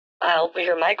 I'll be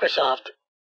here Microsoft.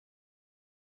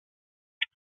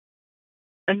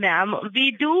 Ma'am,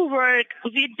 we do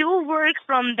work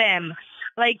from them.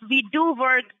 Like, we do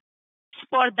work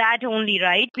for that only,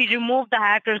 right? We remove the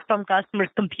hackers from customers'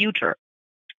 computer.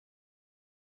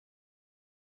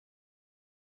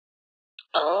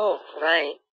 Oh,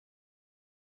 right.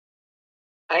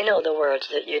 I know the words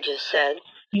that you just said.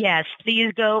 Yes,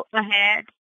 please go ahead.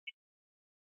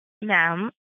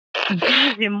 Ma'am,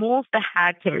 please remove the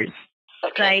hackers.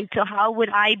 Okay. Right? So how would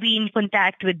I be in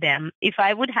contact with them? If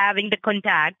I would having the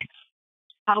contact,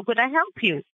 how could I help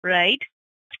you? Right?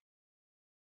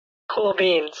 Cool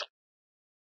beans.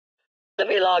 Let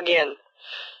me log in.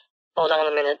 Hold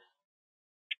on a minute.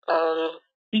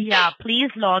 Yeah, please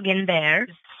log in there.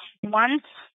 Once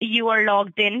you are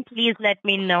logged in, please let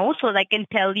me know so that I can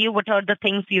tell you what are the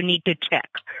things you need to check.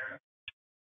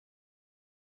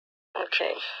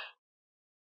 Okay.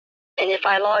 And if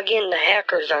I log in, the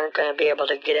hackers aren't going to be able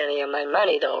to get any of my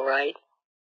money, though, right?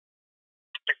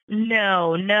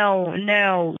 No.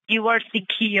 You are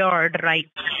secured, right?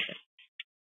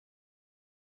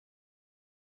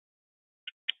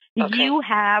 Okay. You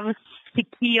have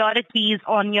securities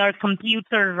on your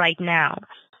computer right now.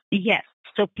 Yes.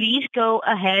 So please go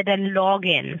ahead and log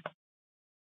in.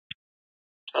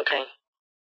 Okay.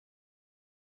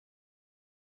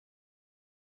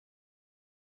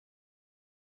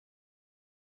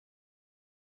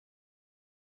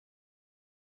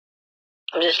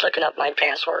 I'm just looking up my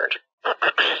password.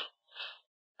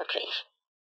 Okay.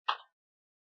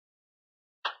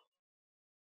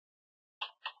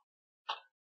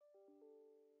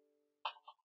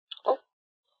 Oh.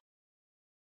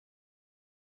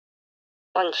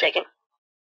 1 second.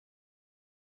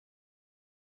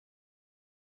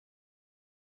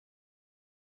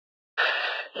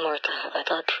 Martha, I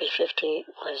thought 350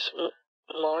 was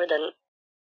more than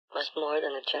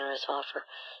a generous offer.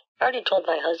 I already told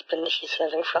my husband that he's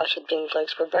having frosted bean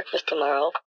flakes for breakfast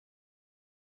tomorrow.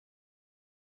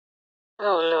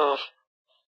 Oh no.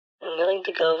 I'm willing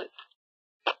to go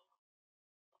to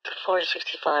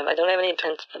 465. I don't have any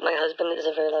pence, but my husband is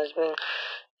a very large man.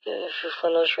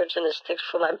 Flannel shirts and the sticks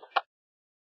for my...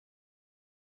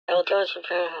 I will throw some...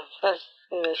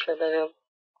 Sure, baby.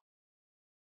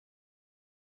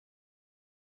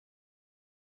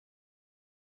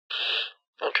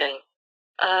 Okay.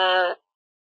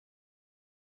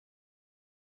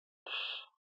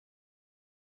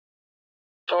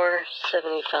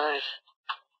 $4.75.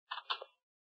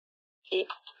 Keep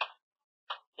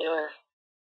your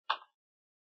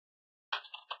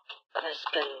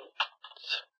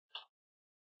husband's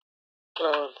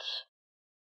loans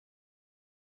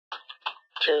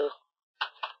to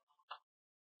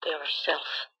yourself.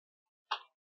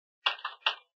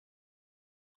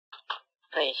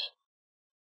 Please.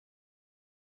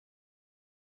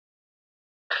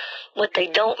 What they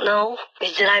don't know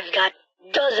is that I've got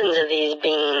dozens of these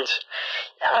beans.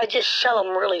 I just sell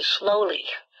them really slowly.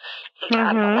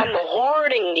 I'm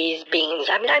hoarding these beans.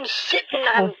 I mean, I'm sitting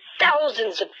on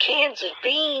thousands of cans of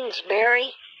beans,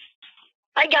 Mary.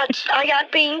 I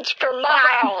got beans for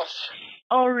miles.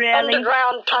 Oh, really?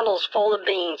 Underground tunnels full of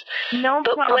beans. No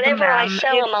but problem, whenever I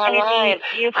sell them online,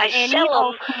 I sell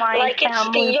them like it's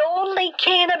the only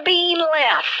can of bean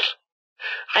left.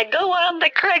 I go on the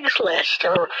Craigslist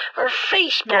or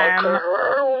Facebook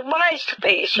or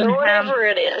MySpace or whatever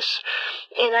it is,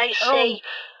 and I say,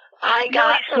 I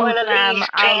got one of these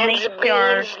cans of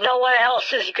beans. No one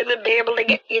else is going to be able to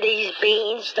get you these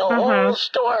beans. The whole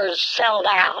store is sold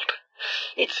out.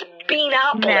 It's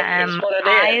beanopoly is what it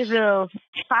is.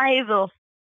 I will.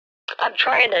 I'm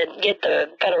trying to get the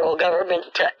federal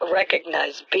government to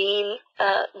recognize bean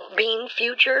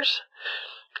futures.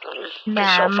 So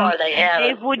far they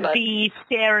haven't. I would be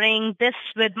sharing this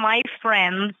with my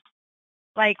friends.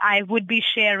 Like, I would be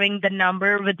sharing the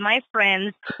number with my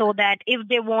friends so that if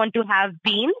they want to have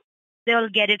beans, they'll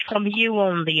get it from you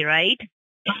only, right?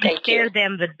 Thank you.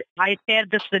 I share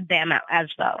this with them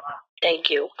as well. Thank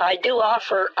you. I do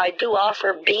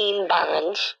offer bean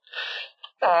bonds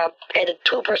at a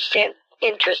 2%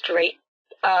 interest rate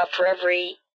for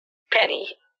every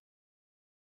penny.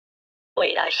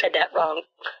 Wait, I said that wrong.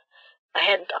 I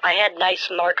had nice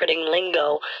marketing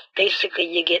lingo. Basically,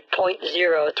 you get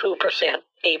 0.02%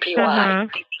 APY,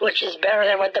 which is better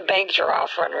than what the banks are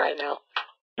offering right now.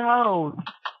 Oh.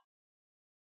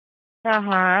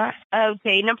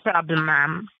 Okay, no problem,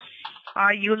 ma'am.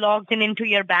 Are you logged into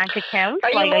your bank account?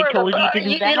 Are like you I told you to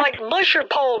do that? You like bush or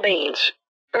pole beans?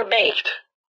 Or baked?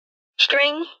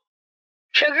 String?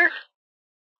 Sugar?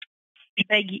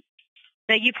 Beg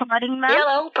your pardon, ma'am?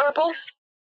 Yellow? Purple?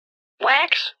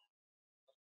 Wax?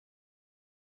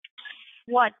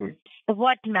 What,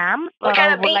 ma'am? What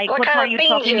kind of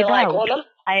beans do you like, woman?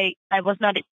 I was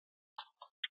not...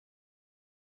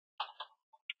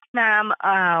 Ma'am,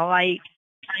 I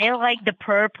like the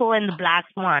purple and the black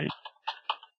one.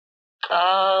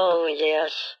 Oh,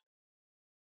 yes.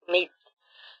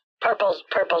 Purple's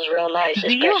real nice,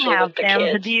 especially with the kids. Do you have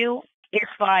them with you?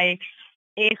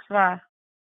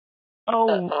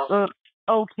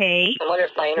 Okay. I wonder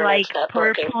if my internet's not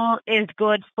working. Purple is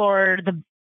good for the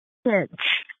kids.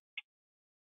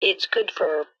 It's good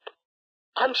for...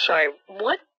 I'm sorry,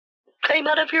 what came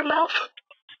out of your mouth?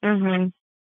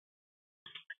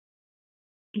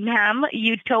 Ma'am,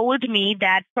 you told me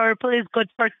that purple is good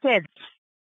for kids.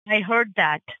 I heard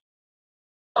that.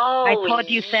 Oh, I thought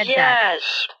you said that.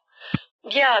 Yes.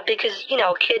 Yeah, because,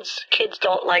 kids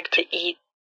don't like to eat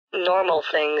normal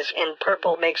things, and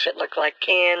purple makes it look like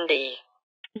candy.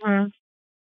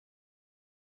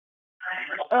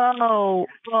 Oh,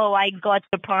 I got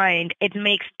the point. It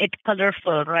makes it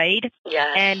colorful, right?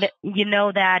 Yes. And you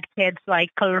know that kids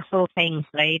like colorful things,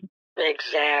 right?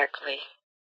 Exactly.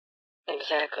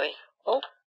 Oh,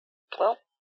 well.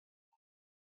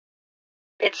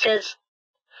 It says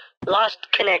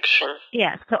lost connection.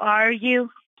 Yeah, so are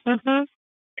you?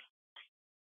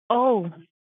 Oh.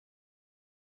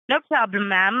 No problem,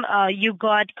 ma'am. You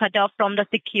got cut off from the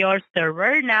secure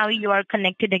server. Now you are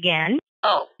connected again.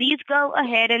 Oh. Please go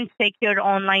ahead and check your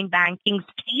online banking,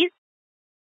 please.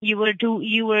 You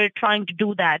were trying to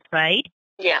do that, right?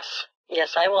 Yes,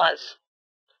 I was.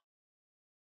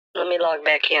 Let me log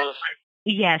back in.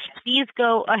 Yes, please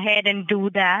go ahead and do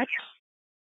that.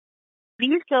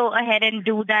 Please go ahead and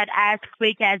do that as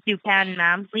quick as you can,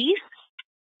 ma'am, please.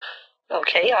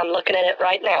 Okay, I'm looking at it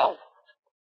right now.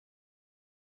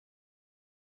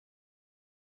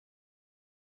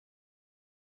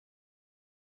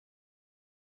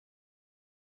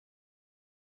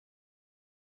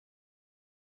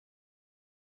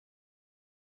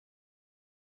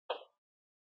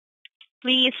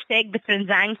 Please check the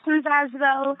transactions as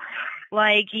well.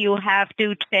 Like, you have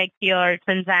to check your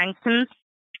transactions.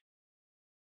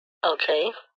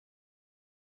 Okay.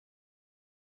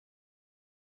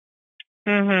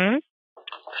 Mm-hmm.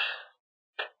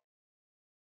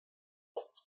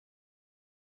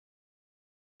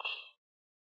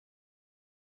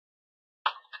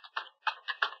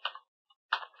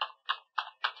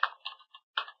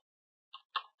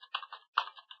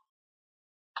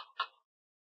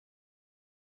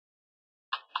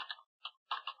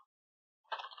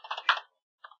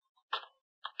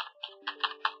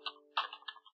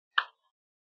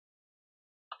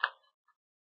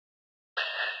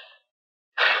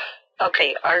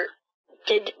 Okay,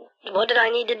 what did I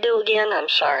need to do again? I'm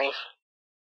sorry.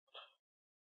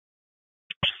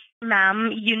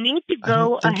 Ma'am, you need to I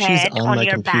go don't think she's ahead on on my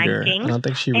your computer. banking I don't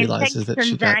think she and check realizes the that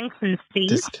she got transactions, please.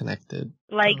 disconnected.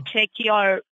 Like, check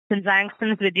your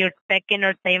transactions with your checking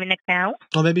or saving account.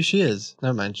 Oh, maybe she is.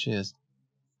 Never mind, she is.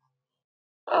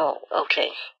 Oh, okay.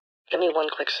 Give me one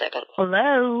quick second.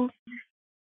 Hello?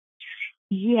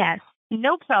 Yes.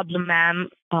 No problem, ma'am.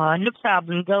 No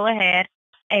problem. Go ahead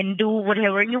and do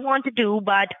whatever you want to do,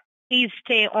 but please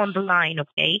stay on the line,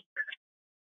 okay?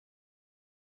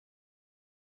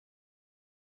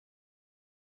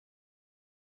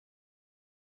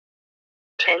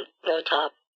 No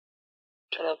top.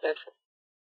 Turn up there.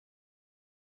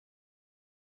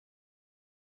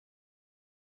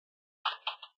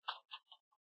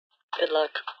 Good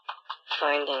luck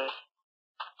finding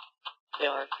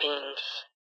your beans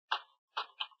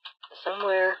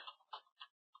somewhere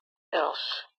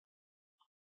else.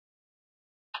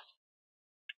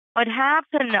 What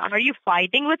happened? Are you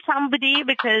fighting with somebody?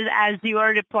 Because as you are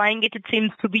replying it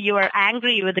seems to be you are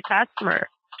angry with the customer.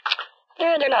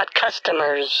 Yeah, they're not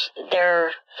customers.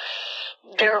 They're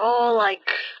all like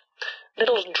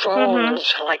little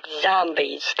drones, like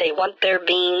zombies. They want their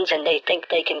beans and they think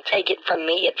they can take it from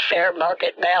me at fair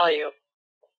market value.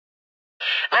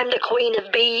 I'm the queen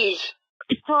of bees.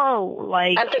 Oh,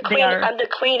 like I'm the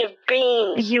queen of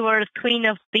beans. You are the queen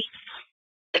of beans.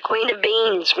 The queen of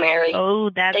beans, Mary. Oh,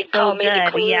 that's they so call me good.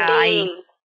 The queen Yeah, bean.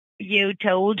 you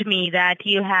told me that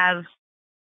you have.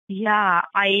 Yeah,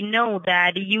 I know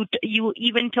that you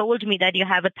even told me that you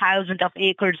have 1,000 of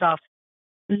acres of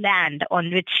land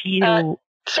on which you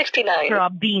 69.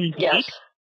 crop beans, Yes. right?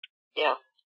 Yeah.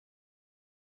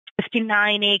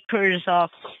 59 acres of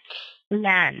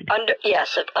land.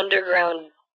 Yes, of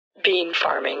underground bean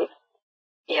farming.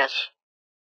 Yes.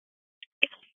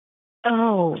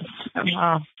 Oh,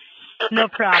 no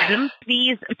problem.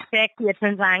 Please check your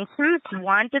transactions.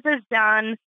 Once it is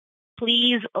done,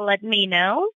 please let me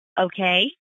know,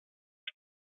 okay?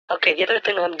 Okay, the other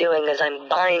thing I'm doing is I'm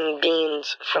buying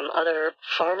beans from other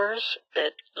farmers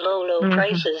at low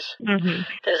prices. Mm-hmm.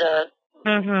 There's a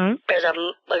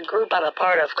group I'm a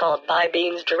part of called Buy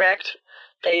Beans Direct.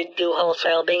 They do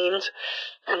wholesale beans.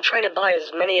 I'm trying to buy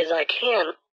as many as I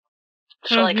can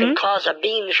so I can cause a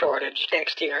bean shortage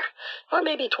next year. Or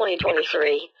maybe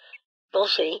 2023. We'll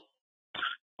see.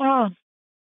 Oh,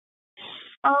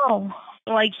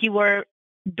 like you were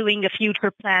doing a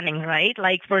future planning, right?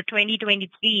 Like for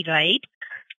 2023, right?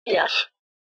 Yes.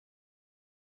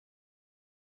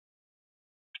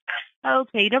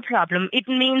 Okay, no problem. It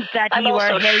means that I'm you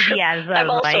are also healthy as well, I'm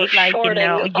also right? Like, you shorting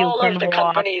know, you all can of the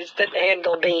walk. companies that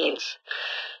handle beans.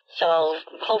 So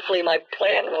hopefully my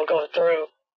plan will go through.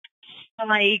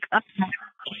 Like,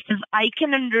 I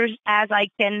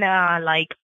can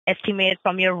like estimate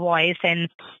from your voice and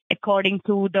according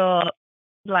to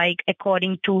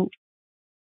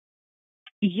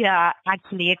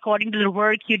actually, according to the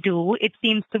work you do, it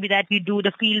seems to be that you do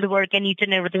the field work and each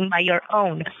and everything by your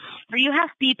own. Or you have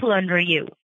people under you.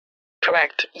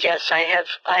 Correct. Yes, I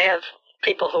have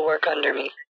people who work under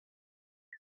me.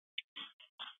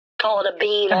 Call it a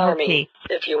bean army,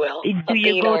 if you will. Do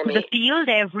you go to the field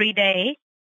every day?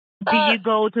 Do you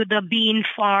go to the bean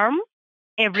farm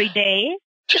every day?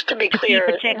 Just to be clear,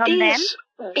 keep a check on them?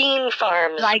 Bean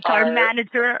farms like are our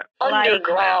manager,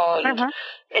 underground,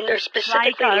 and they're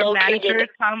specifically like our located manager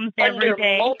comes under every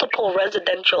day. multiple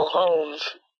residential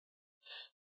homes.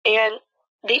 And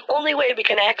the only way we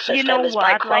can access them is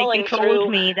by crawling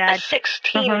through a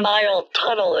 16-mile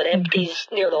tunnel that empties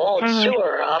near the old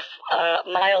sewer off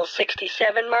mile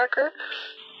 67 marker.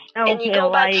 Okay, and you go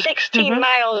about 16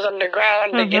 miles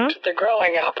underground to get to the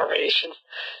growing operation.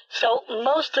 So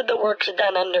most of the work's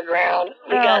done underground.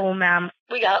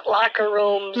 We got locker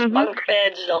rooms, bunk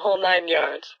beds, the whole 9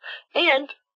 yards. And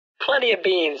plenty of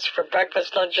beans for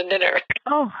breakfast, lunch, and dinner.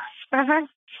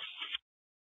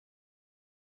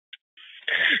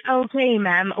 Okay,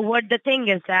 ma'am. What the thing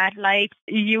is that, like,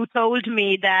 you told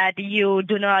me that you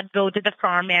do not go to the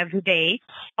farm every day.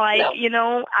 Like, No. you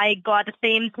know, I got the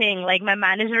same thing. Like, my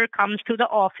manager comes to the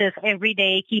office every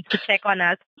day, keeps to check on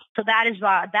us. So that is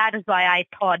why I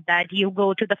thought that you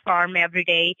go to the farm every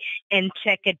day and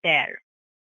check it there.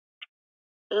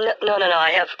 No.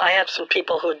 I have some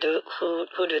people who do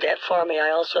that for me.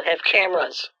 I also have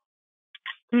cameras.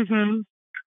 Mm-hmm.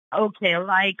 Okay,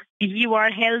 like you are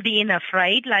healthy enough,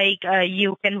 right? Like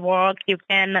you can walk, you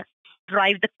can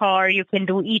drive the car, you can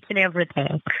do each and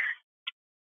everything.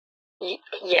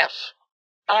 Yes,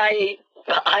 I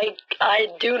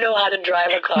do know how to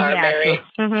drive a car, Yes. Mary.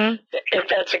 Mm-hmm. If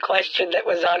that's a question that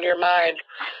was on your mind,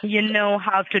 You know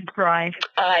how to drive.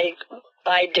 I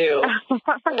do.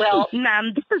 Well,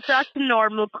 ma'am, this is just a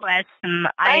normal question.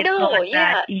 I know. thought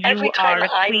Yeah. that you Every time are a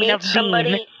I queen meet of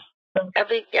somebody,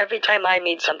 bean. every time I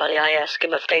meet somebody, I ask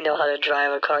them if they know how to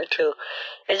drive a car too.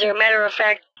 As a matter of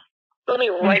fact, let me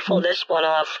rifle this one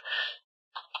off.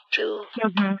 Do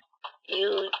Mm-hmm.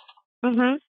 you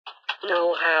Mm-hmm.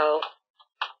 know how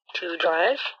to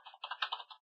drive?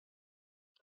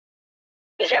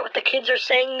 Is that what the kids are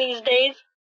saying these days?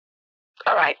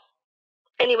 All right.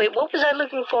 Anyway, what was I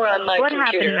looking for on my What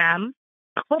computer? happened, ma'am?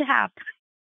 What happened?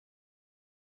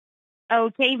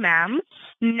 Okay, ma'am.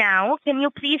 Now, can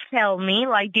you please tell me,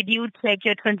 like, did you check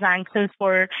your transactions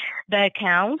for the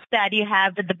accounts that you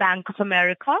have with the Bank of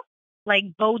America? Like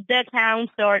both the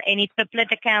accounts or any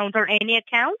triplet account or any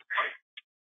account?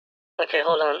 Okay,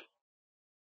 hold on.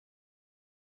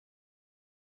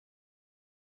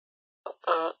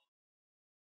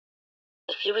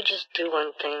 If you would just do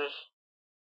one thing,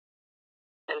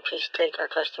 and please take our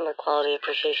customer quality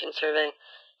appreciation survey,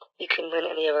 you can win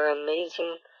any of our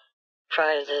amazing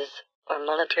prizes or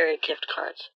monetary gift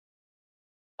cards.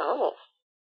 Oh.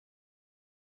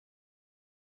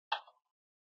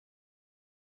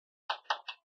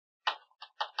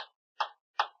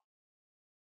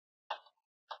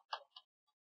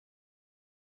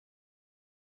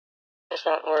 It's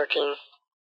not working.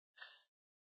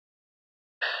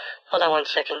 Hold on one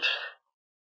second.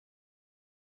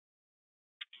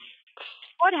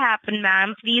 What happened,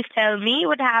 ma'am? Please tell me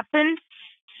what happened.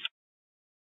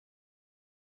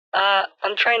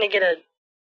 I'm trying to get a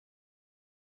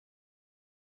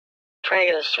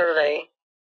survey.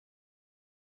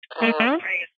 Mm-hmm.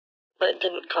 But it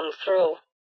didn't come through.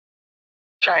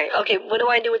 Sorry. Okay, what do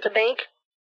I do with the bank?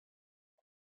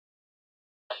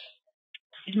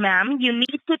 Ma'am, you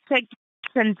need to check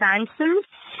transactions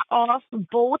of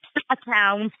both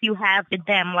accounts you have with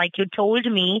them. Like you told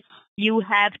me, you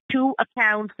have two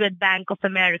accounts with Bank of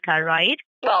America, right?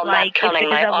 Well, Like not counting if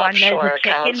it my is a one is offshore a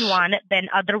accounts. check-in one, then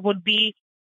other would be.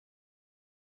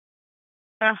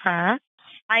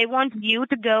 I want you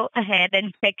to go ahead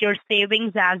and check your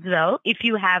savings as well if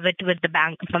you have it with the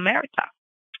Bank of America.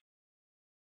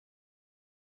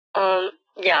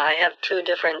 Yeah, I have two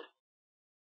different.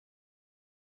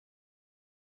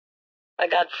 I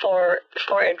got four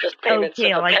interest payments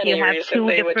Okay, of a like penny you have two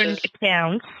recently, which different is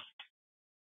accounts.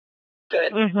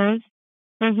 good.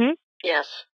 Mm-hmm.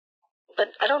 Yes, but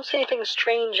I don't see anything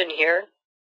strange in here.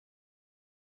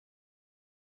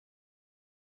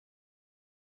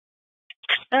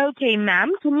 Okay,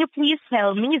 ma'am, can you please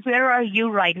tell me where are you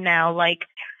right now? Like,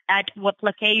 at what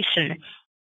location?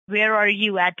 Where are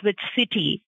you at? Which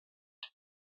city?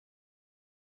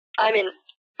 I'm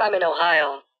in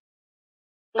Ohio.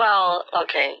 Well,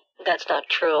 okay, that's not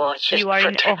true. It's just You are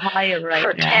in Ohio right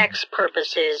for now. tax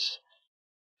purposes.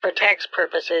 For tax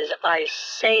purposes, I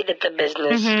say that the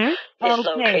business is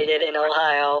located in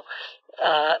Ohio.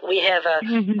 We have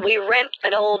we rent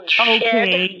an old shed.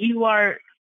 Okay, you are.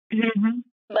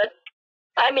 But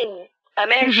I'm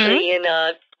actually in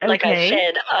like I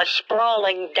said, a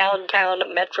sprawling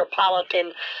downtown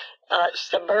metropolitan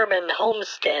suburban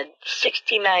homestead,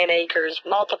 69 acres,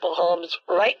 multiple homes,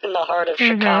 right in the heart of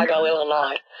Chicago,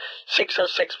 Illinois,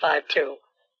 60652.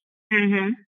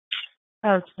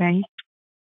 Okay.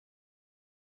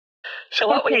 So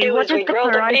what we do is we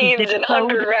grow the beans in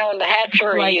underground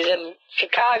hatcheries in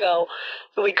Chicago.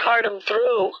 We cart them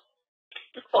through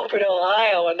over to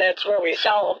Ohio, and that's where we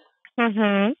sell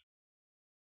them.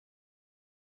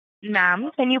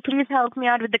 Ma'am, can you please help me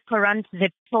out with the current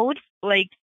zip code? Like,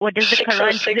 what is the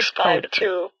current zip code?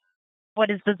 60652. What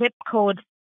is the zip code?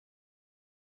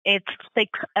 It's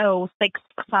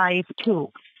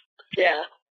 60652. Yeah.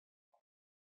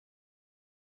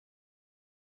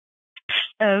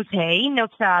 Okay, no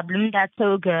problem. That's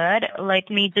so good. Let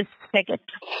me just check it.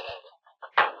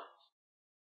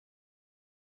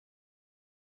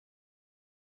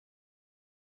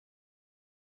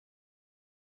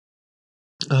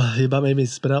 You about made me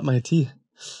spit out my tea.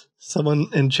 Someone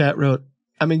in chat wrote,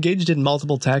 I'm engaged in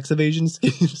multiple tax evasion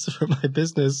schemes for my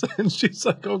business. And she's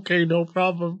like, okay, no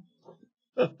problem.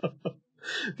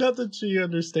 Not that she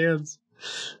understands.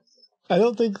 I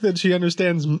don't think that she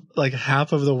understands like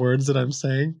half of the words that I'm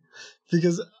saying,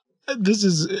 because this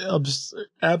is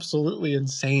absolutely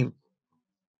insane.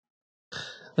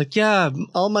 Like, yeah,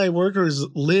 all my workers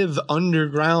live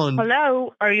underground.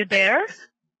 Hello, are you there?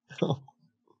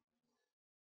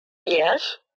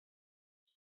 Yes?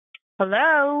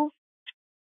 Hello?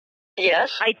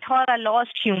 Yes? I thought I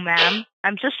lost you, ma'am.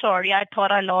 I'm so sorry. I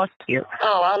thought I lost you.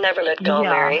 Oh, I'll never let go,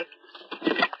 Yeah. Mary.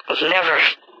 Never.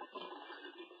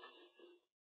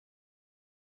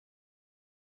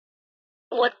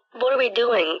 What are we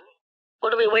doing?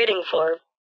 What are we waiting for?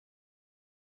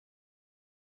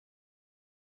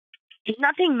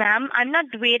 Nothing, ma'am. I'm not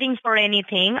waiting for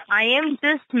anything. I am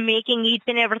just making each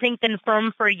and everything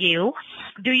confirm for you.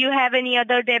 Do you have any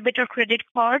other debit or credit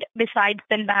card besides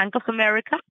the Bank of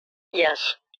America?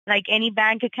 Yes. Like any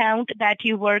bank account that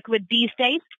you work with these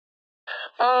days?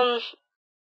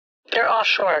 They're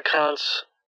offshore accounts.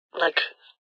 Like,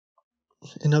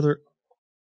 In other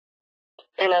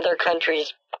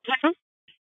countries.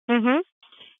 Mm-hmm.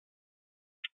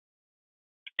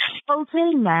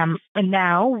 Okay, ma'am.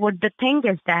 Now, what the thing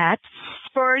is that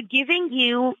for giving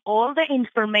you all the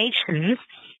information,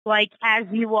 like as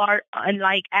you are,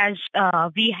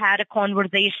 we had a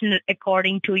conversation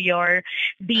according to your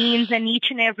beans and each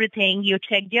and everything, you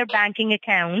checked your banking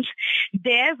accounts,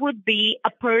 there would be a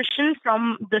person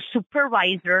from the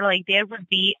supervisor, like there would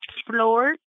be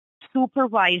floor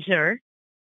supervisor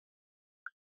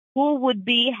who would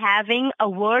be having a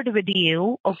word with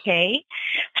you, okay?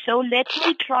 So let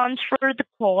me transfer the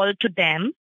call to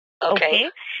them,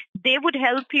 okay? They would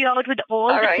help you out with all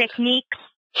the techniques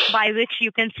by which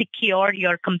you can secure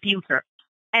your computer.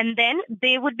 And then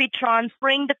they would be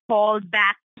transferring the call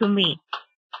back to me,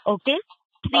 okay?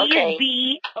 Please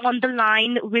be on the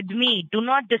line with me. Do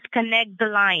not disconnect the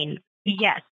line.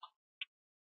 Yes.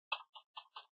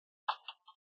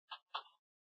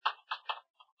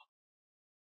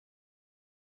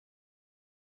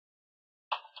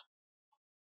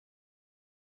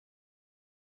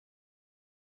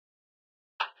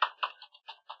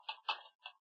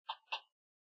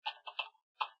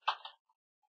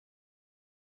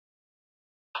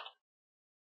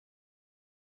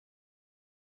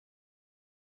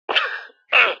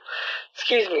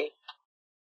 Excuse me.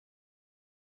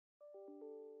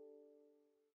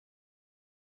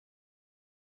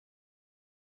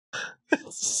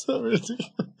 It's so ridiculous.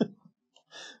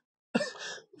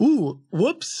 Ooh,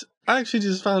 whoops. I actually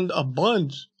just found a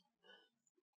bunch.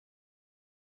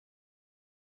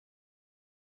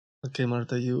 Okay,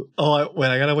 Martha, I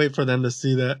gotta wait for them to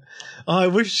see that. Oh, I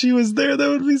wish she was there. That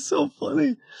would be so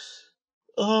funny.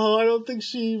 Oh, I don't think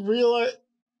she realized.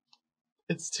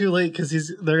 It's too late because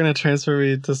they're gonna transfer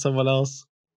me to someone else.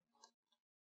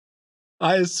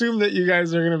 I assume that you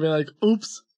guys are gonna be like,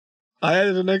 oops, I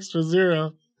added an extra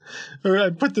 0. Or I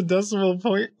put the decimal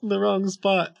point in the wrong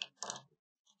spot.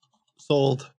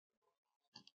 Sold.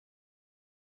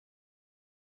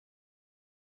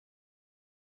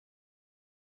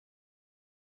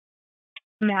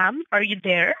 Ma'am, are you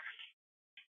there?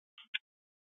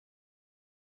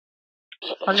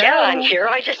 Hello? Yeah, I'm here.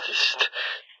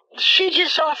 She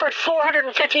just offered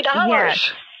 $450.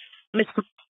 Yes. Mr.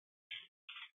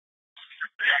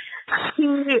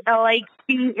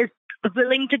 She is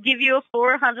willing to give you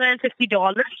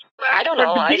 $450. I don't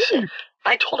know.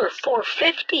 I told her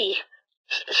 450.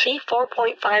 See,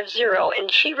 4.50,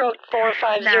 and she wrote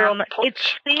 450. It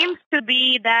seems to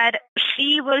be that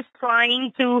she was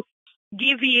trying to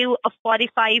give you a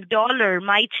 $45.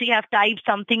 Might she have typed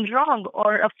something wrong,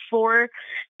 or a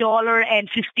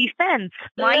 $4.50?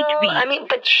 Might be. I mean,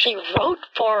 but she wrote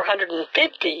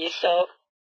 450, so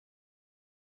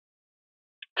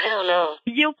I don't know.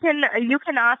 You can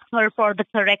ask her for the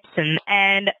correction,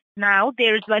 and now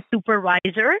there is my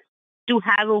supervisor to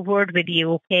have a word with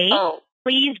you. Okay? Oh.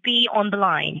 Please be on the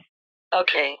line.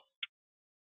 Okay.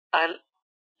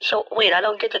 So wait, I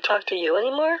don't get to talk to you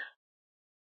anymore?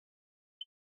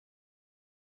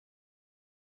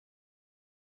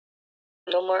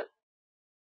 No more?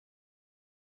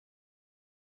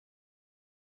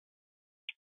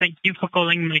 Thank you for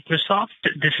calling Microsoft.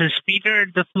 This is Peter,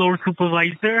 the floor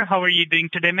supervisor. How are you doing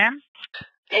today, ma'am?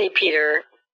 Hey, Peter.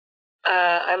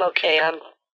 I'm okay.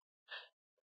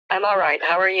 I'm all right.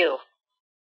 How are you?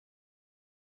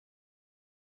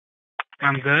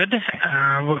 I'm good.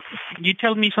 You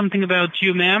tell me something about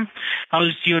you, ma'am.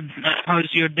 How's your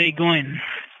day going?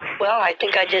 Well, I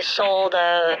think I just sold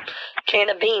a can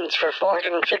of beans for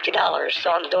 $450,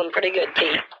 so I'm doing pretty good,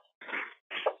 Pete.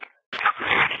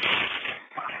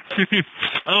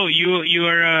 Oh, you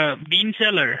are a bean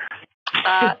seller.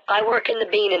 I work in the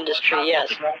bean industry,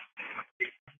 yes.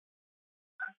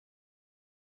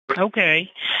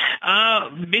 Okay.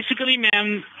 Basically,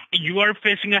 ma'am, you are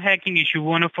facing a hacking issue.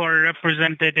 One of our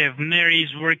representative, Mary,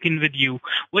 is working with you.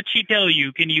 What she tell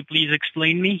you? Can you please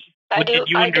explain me? What did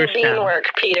you I do understand? bean work,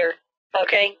 Peter.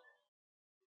 Okay?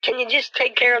 Can you just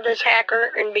take care of this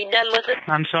hacker and be done with it?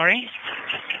 I'm sorry?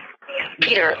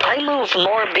 Peter, I move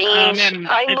more beans. Ma'am,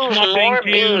 I it's move not more going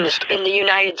to... beans in the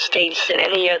United States than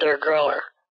any other grower.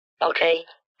 Okay?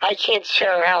 I can't sit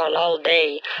around all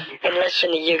day and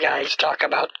listen to you guys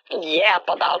yap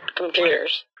about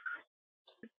computers.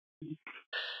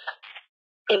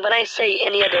 And when I say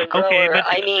any other grower, Okay, but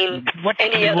I mean what,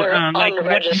 any other like,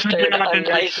 what you do unregistered, not understand,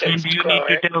 unlicensed you grower.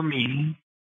 need to tell me.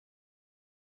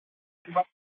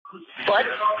 What?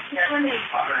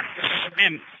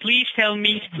 Ma'am, please tell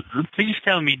me,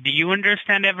 do you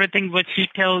understand everything what she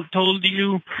told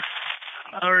you,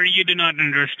 or you do not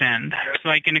understand, so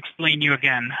I can explain you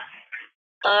again?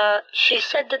 She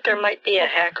said that there might be a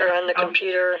hacker on the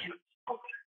computer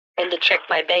and to check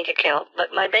my bank account,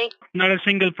 but my bank... Not a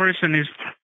single person is...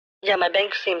 Yeah, my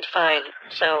bank seemed fine,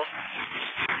 so...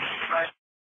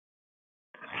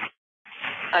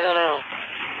 I don't know.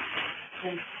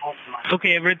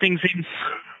 Okay, everything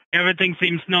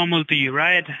seems normal to you,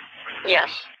 right? Yes.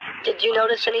 Did you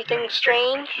notice anything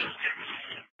strange?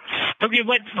 Okay,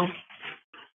 what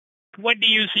do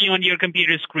you see on your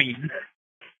computer screen?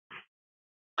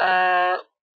 My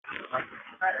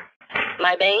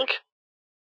bank?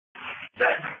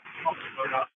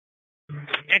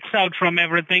 X out from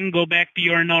everything, go back to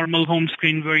your normal home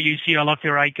screen where you see all of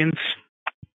your icons.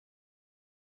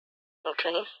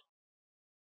 Okay.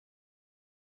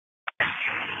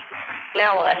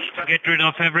 Now what? Get rid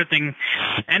of everything.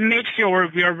 And make sure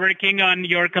we are working on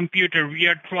your computer. We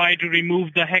are trying to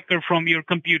remove the hacker from your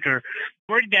computer.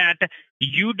 For that,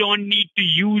 you don't need to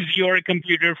use your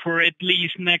computer for at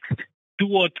least next 2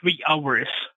 or 3 hours.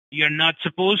 You're not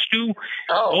supposed to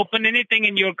open anything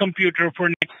in your computer for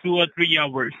next 2 or 3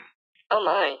 hours. Oh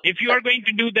my. If you are going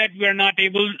to do that, we are not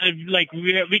able,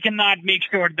 we cannot make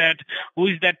sure that who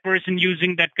is that person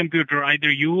using that computer.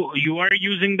 Either you are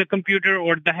using the computer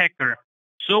or the hacker.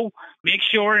 So make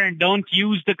sure and don't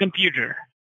use the computer.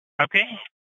 Okay?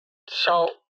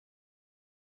 So,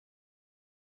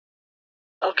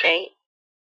 okay.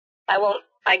 I won't,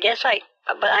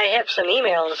 but I have some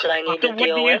emails that I need to deal with.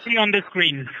 What do you see on the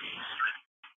screen?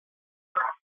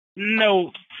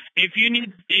 No. If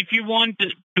you want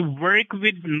to work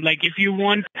with, if you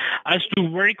want us to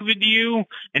work with you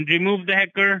and remove the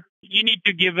hacker, you need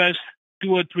to give us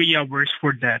 2 or 3 hours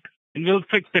for that, and we'll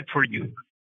fix it for you.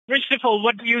 First of all,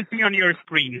 what do you see on your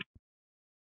screen?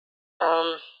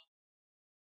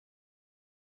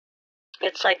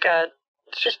 It's like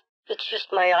it's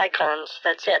just my icons.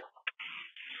 That's it.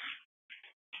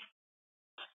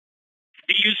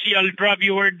 Do you see Ultra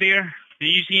Viewer there? Do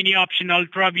you see any option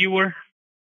Ultra Viewer?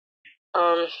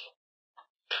 Let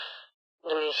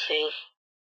me see.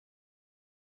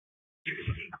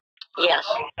 Yes.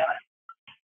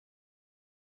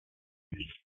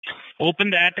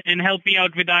 Open that and help me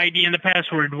out with the ID and the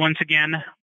password once again.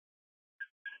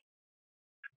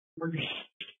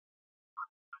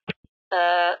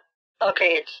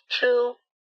 Okay, it's 2.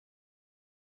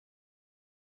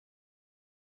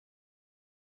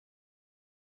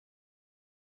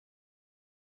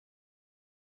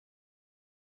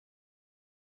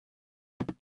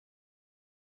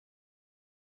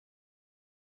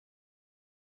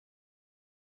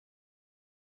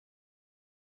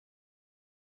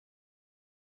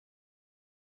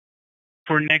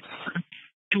 For next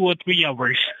 2 or 3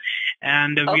 hours.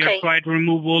 And we are trying to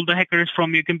remove all the hackers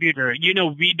from your computer. You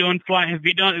know,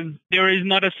 there is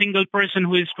not a single person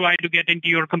who is trying to get into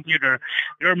your computer.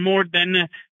 There are more than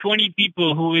 20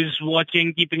 people who is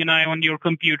watching, keeping an eye on your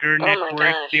computer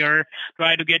network. They are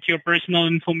trying to get your personal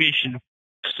information.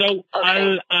 So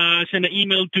I'll send an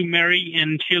email to Mary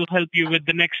and she'll help you with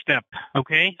the next step.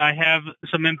 Okay? I have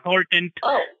some important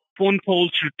phone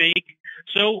calls to take.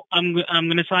 So I'm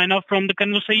going to sign off from the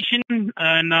conversation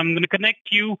and I'm going to connect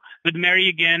you with Mary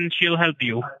again. She'll help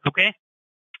you. Okay?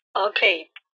 Okay.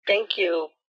 Thank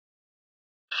you,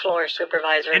 floor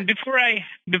supervisor. And before I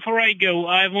go,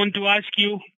 I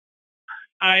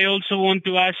also want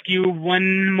to ask you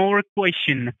one more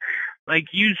question.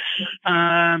 Please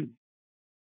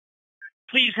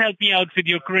help me out with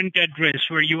your current address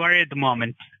where you are at the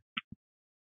moment.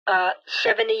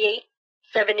 78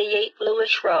 78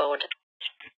 Lewis Road.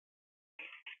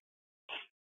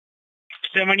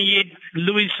 78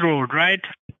 Lewis Road, right?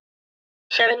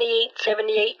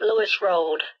 78 Lewis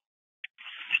Road.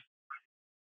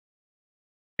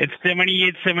 It's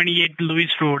 78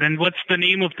 Lewis Road. And what's the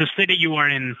name of the city you are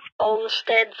in?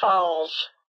 Olmsted Falls.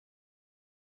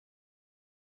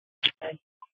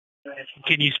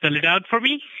 Can you spell it out for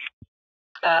me?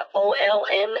 Olmstedfalls.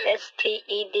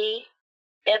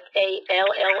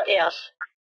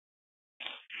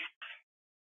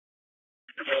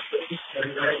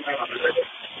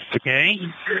 Okay.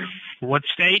 What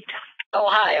state?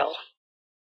 Ohio.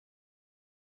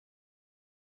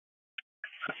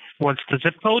 What's the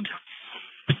zip code?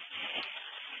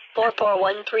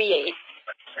 44138.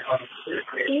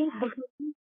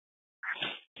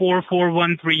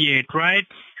 44138, right?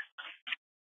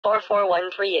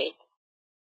 44138.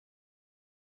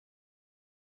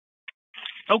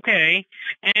 Okay.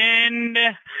 And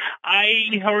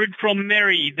I heard from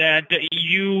Mary that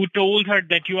you told her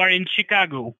that you are in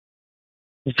Chicago.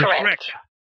 Is this correct?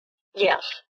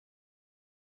 Yes.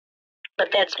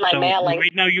 But that's my so mailing.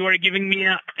 Right now you are giving me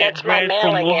an that's my address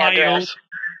from mailing Ohio. Address.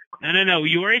 No.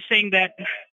 You are saying that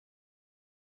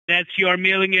that's your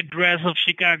mailing address of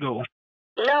Chicago.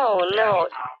 No.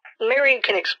 Mary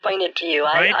can explain it to you.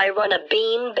 Right? I run a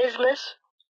bean business,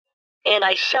 and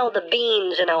I sell the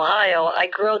beans in Ohio. I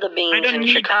grow the beans in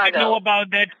Chicago. I don't need to know about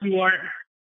that.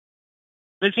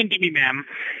 Listen to me, ma'am.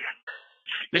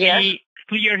 Let me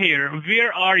clear here.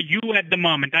 Where are you at the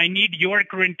moment? I need your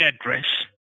current address.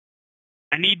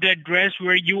 I need the address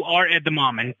where you are at the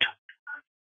moment.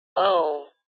 Oh.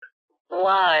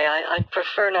 Why? I'd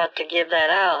prefer not to give that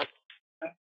out.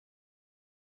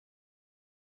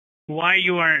 Why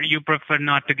you prefer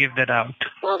not to give that out?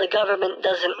 Well, the government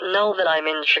doesn't know that I'm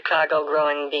in Chicago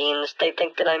growing beans. They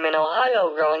think that I'm in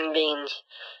Ohio growing beans.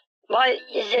 Why?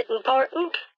 Is it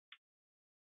important?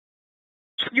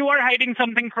 You are hiding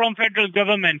something from federal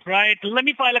government, right? Let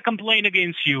me file a complaint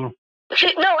against you.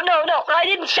 No. I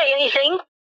didn't say anything.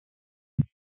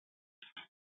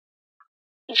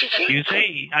 You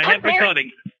say, I have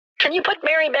recording. Can you put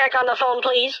Mary back on the phone,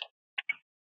 please?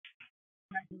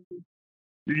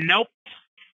 Nope.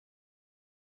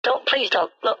 Please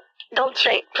don't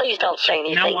say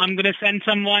anything. No, I'm gonna send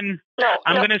someone.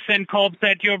 I'm gonna send cops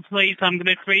at your place. I'm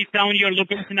gonna trace down your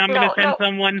location. I'm gonna send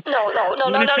someone. No.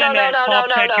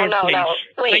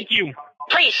 Wait. Thank you.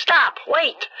 Please stop.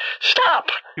 Wait. Stop.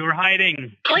 You're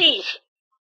hiding. Please.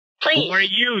 Who are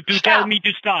you to tell me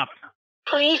to stop?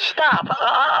 Please stop.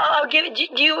 I'll give. Do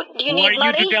you need money? Who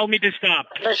are you to tell me to stop?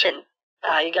 Listen.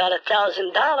 I got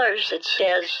 $1,000. It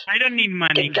says I don't need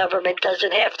money. The government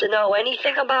doesn't have to know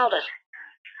anything about it.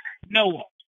 No,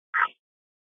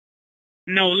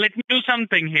 let me do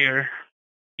something here.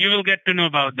 You will get to know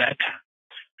about that.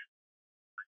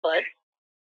 What?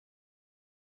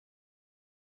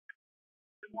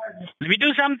 Let me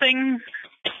do something.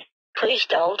 Please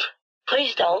don't.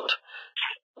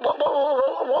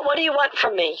 What do you want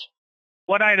from me?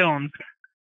 What I don't.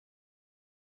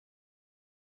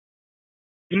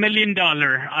 $1 million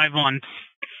I want.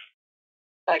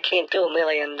 I can't do $1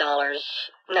 million.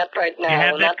 Not right now. You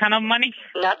have that kind of money?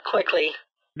 Not quickly.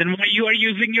 Then why you are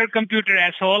using your computer,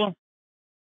 asshole?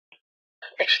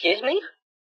 Excuse me?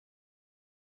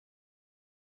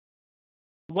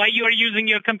 Why you are using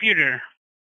your computer?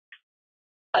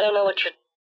 I don't know what you're...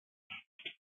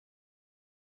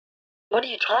 What are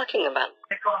you talking about?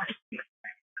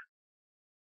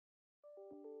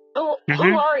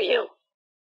 Who are you?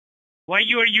 Why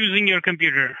you are using your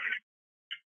computer?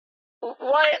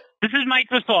 Why? This is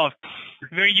Microsoft,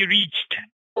 where you reached.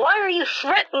 Why are you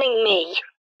threatening me?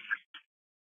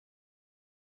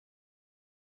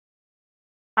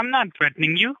 I'm not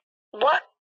threatening you. What?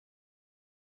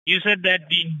 You said that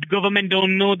the government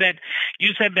don't know that.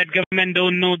 You said that government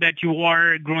don't know that you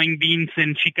are growing beans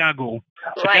in Chicago.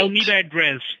 So right. Tell me the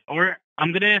address, or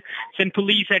I'm gonna send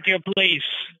police at your place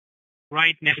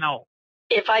right now.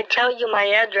 If I tell you my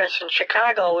address in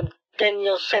Chicago, then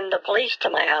you'll send the police to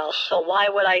my house. So why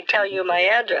would I tell you my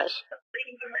address?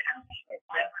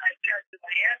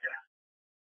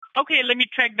 Okay, let me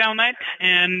track down that,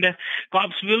 and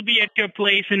cops will be at your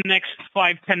place in the next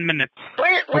 5-10 minutes.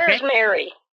 Where's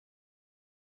Mary?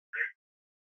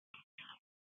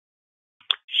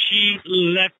 She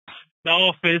left the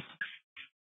office.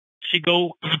 She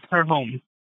go to her home.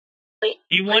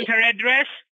 You want her address?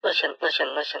 Listen.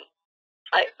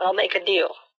 I'll make a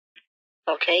deal.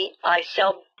 Okay? I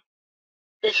sell...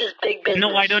 This is big business.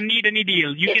 No, I don't need any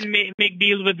deal. You can make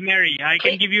deal with Mary. I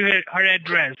can give you her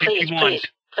address if you want.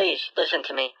 Please, listen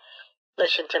to me.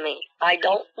 Listen to me. I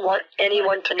don't want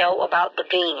anyone to know about the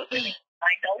beans.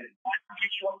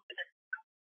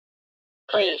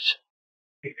 Please.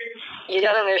 You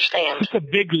don't understand. It's a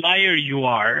big liar you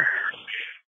are.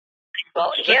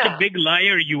 Well, Such yeah. a big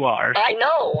liar you are. I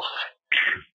know.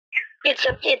 It's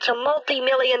a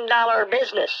multi-million-dollar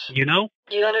business. You know?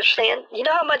 Do you understand? You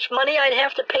know how much money I'd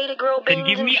have to pay to grow beans Then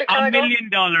give in me Chicago? $1 million.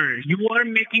 You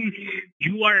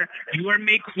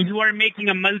are making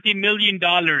a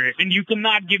multi-million-dollar, and you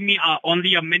cannot give me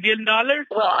only $1 million.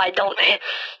 Well, I don't.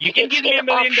 You can give me $1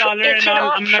 million, and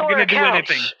I'm not going to do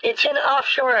anything. It's in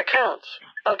offshore accounts.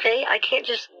 Okay, I can't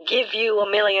just give you $1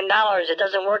 million. It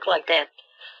doesn't work like that.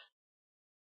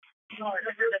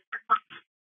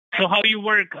 So how you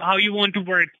want to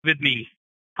work with me?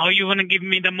 How you want to give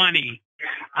me the money?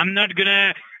 I'm not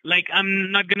gonna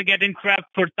get in trap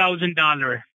for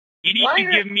 $1,000. You need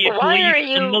to give me at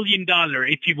least $1 million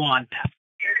if you want.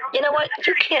 You know what?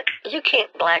 You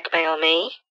can't blackmail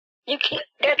me. You can't.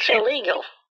 That's illegal.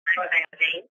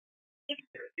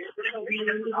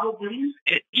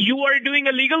 You are doing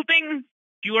a legal thing?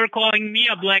 You are calling me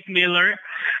a blackmailer.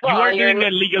 Well, you are doing a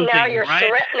legal thing,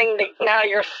 right? Now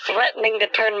you're threatening to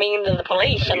turn me into the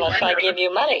police unless I give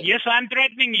you money. Yes, I'm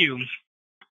threatening you.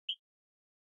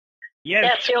 Yes.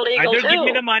 That's illegal Either too. give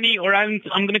me the money or I'm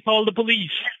going to call the police.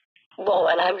 Well,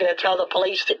 and I'm going to tell the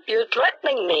police that you're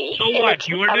threatening me. So what?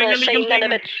 You are doing a legal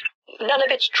thing? None of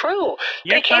it's true.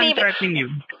 Yes, I'm threatening you.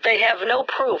 They have no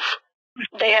proof.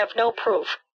 They have no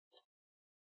proof.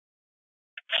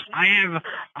 I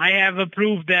have a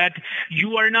proof that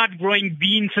you are not growing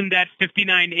beans in that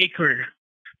 59 acre.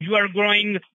 You are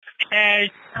growing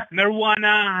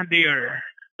marijuana there.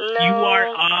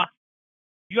 No.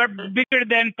 You are bigger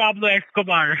than Pablo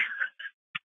Escobar.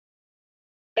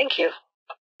 Thank you.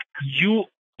 You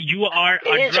are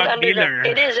a drug dealer.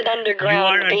 It is an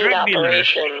underground bean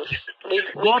operation. We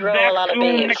grow a lot of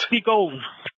beans. Mexico.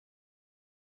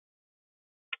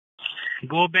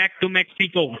 Go back to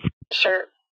Mexico. Sir,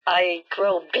 I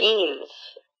grow beans.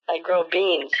 I grow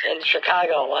beans in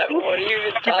Chicago. What are you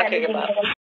even talking about?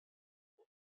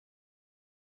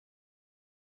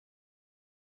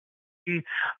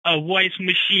 A voice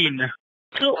machine.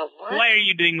 So why are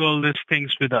you doing all these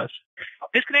things with us?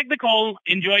 Disconnect the call.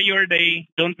 Enjoy your day.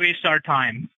 Don't waste our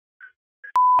time.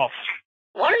 Off.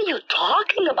 What are you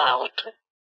talking about?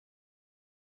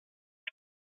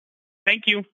 Thank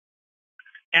you,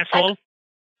 asshole.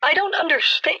 I don't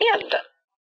understand.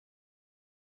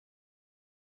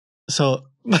 So,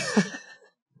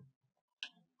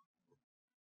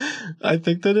 I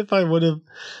think that if I would have,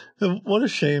 what a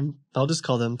shame. I'll just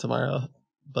call them tomorrow.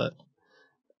 But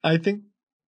I think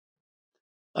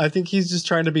he's just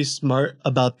trying to be smart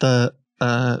about the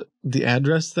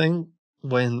address thing.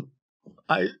 When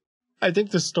I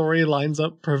think the story lines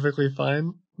up perfectly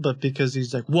fine, but because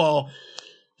he's like, well,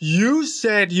 you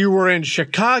said you were in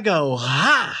Chicago,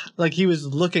 ha! Like he was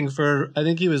looking for. I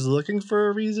think he was looking for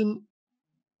a reason.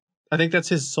 I think that's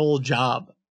his sole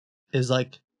job, is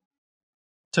like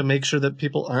to make sure that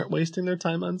people aren't wasting their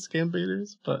time on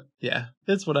Scambaiters. But yeah,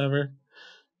 it's whatever.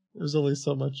 There's only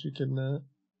so much you can.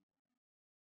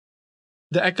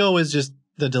 The echo is just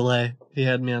the delay. He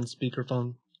had me on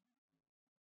speakerphone.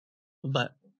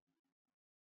 But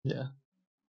yeah,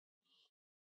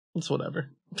 it's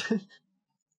whatever.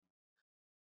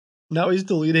 Now he's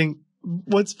deleting.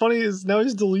 What's funny is now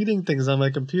he's deleting things on my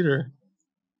computer.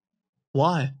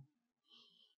 Why?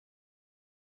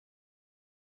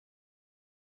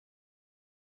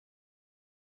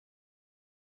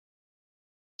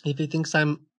 If he thinks I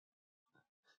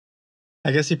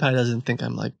guess he probably doesn't think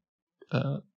I'm like,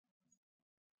 I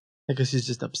guess he's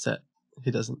just upset. He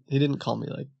didn't call me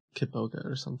like Kitboga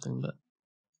or something, but.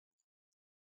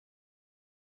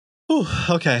 Whew,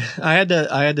 okay. I had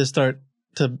to start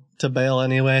to bail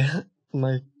anyway.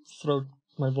 My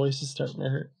voice is starting to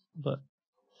hurt, but.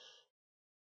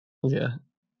 Yeah.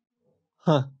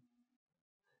 Huh.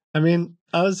 I mean,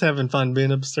 I was having fun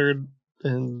being absurd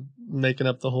and making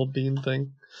up the whole bean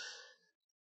thing.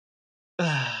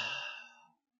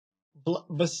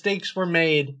 Mistakes were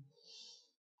made.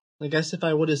 I guess if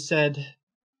I would have said,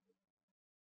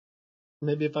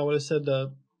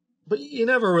 but you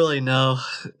never really know.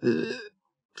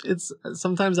 It's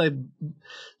sometimes I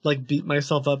like beat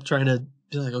myself up trying to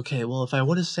be like, okay, well, if I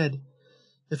would have said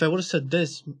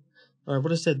this, or I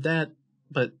would have said that,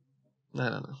 but I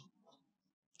don't know.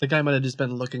 The guy might have just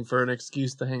been looking for an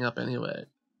excuse to hang up anyway,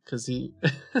 because he.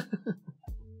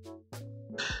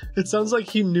 It sounds like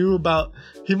he knew about.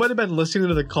 He might have been listening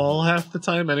to the call half the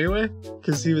time anyway,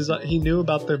 because he knew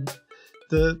about the.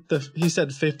 He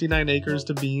said 59 acres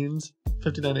to beans,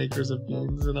 59 acres of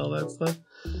beans and all that stuff.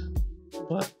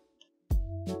 But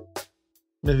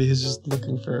maybe he's just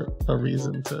looking for a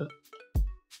reason to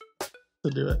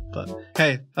do it. But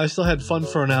hey, I still had fun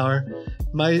for an hour.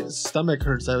 My stomach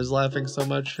hurts. I was laughing so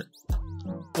much.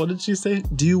 What did she say?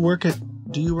 Do you work at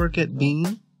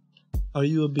Bean? Are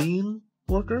you a bean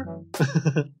worker?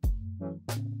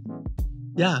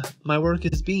 Yeah, my work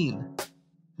is bean,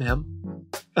 ma'am.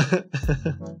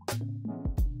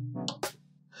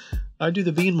 I do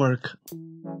the bean work.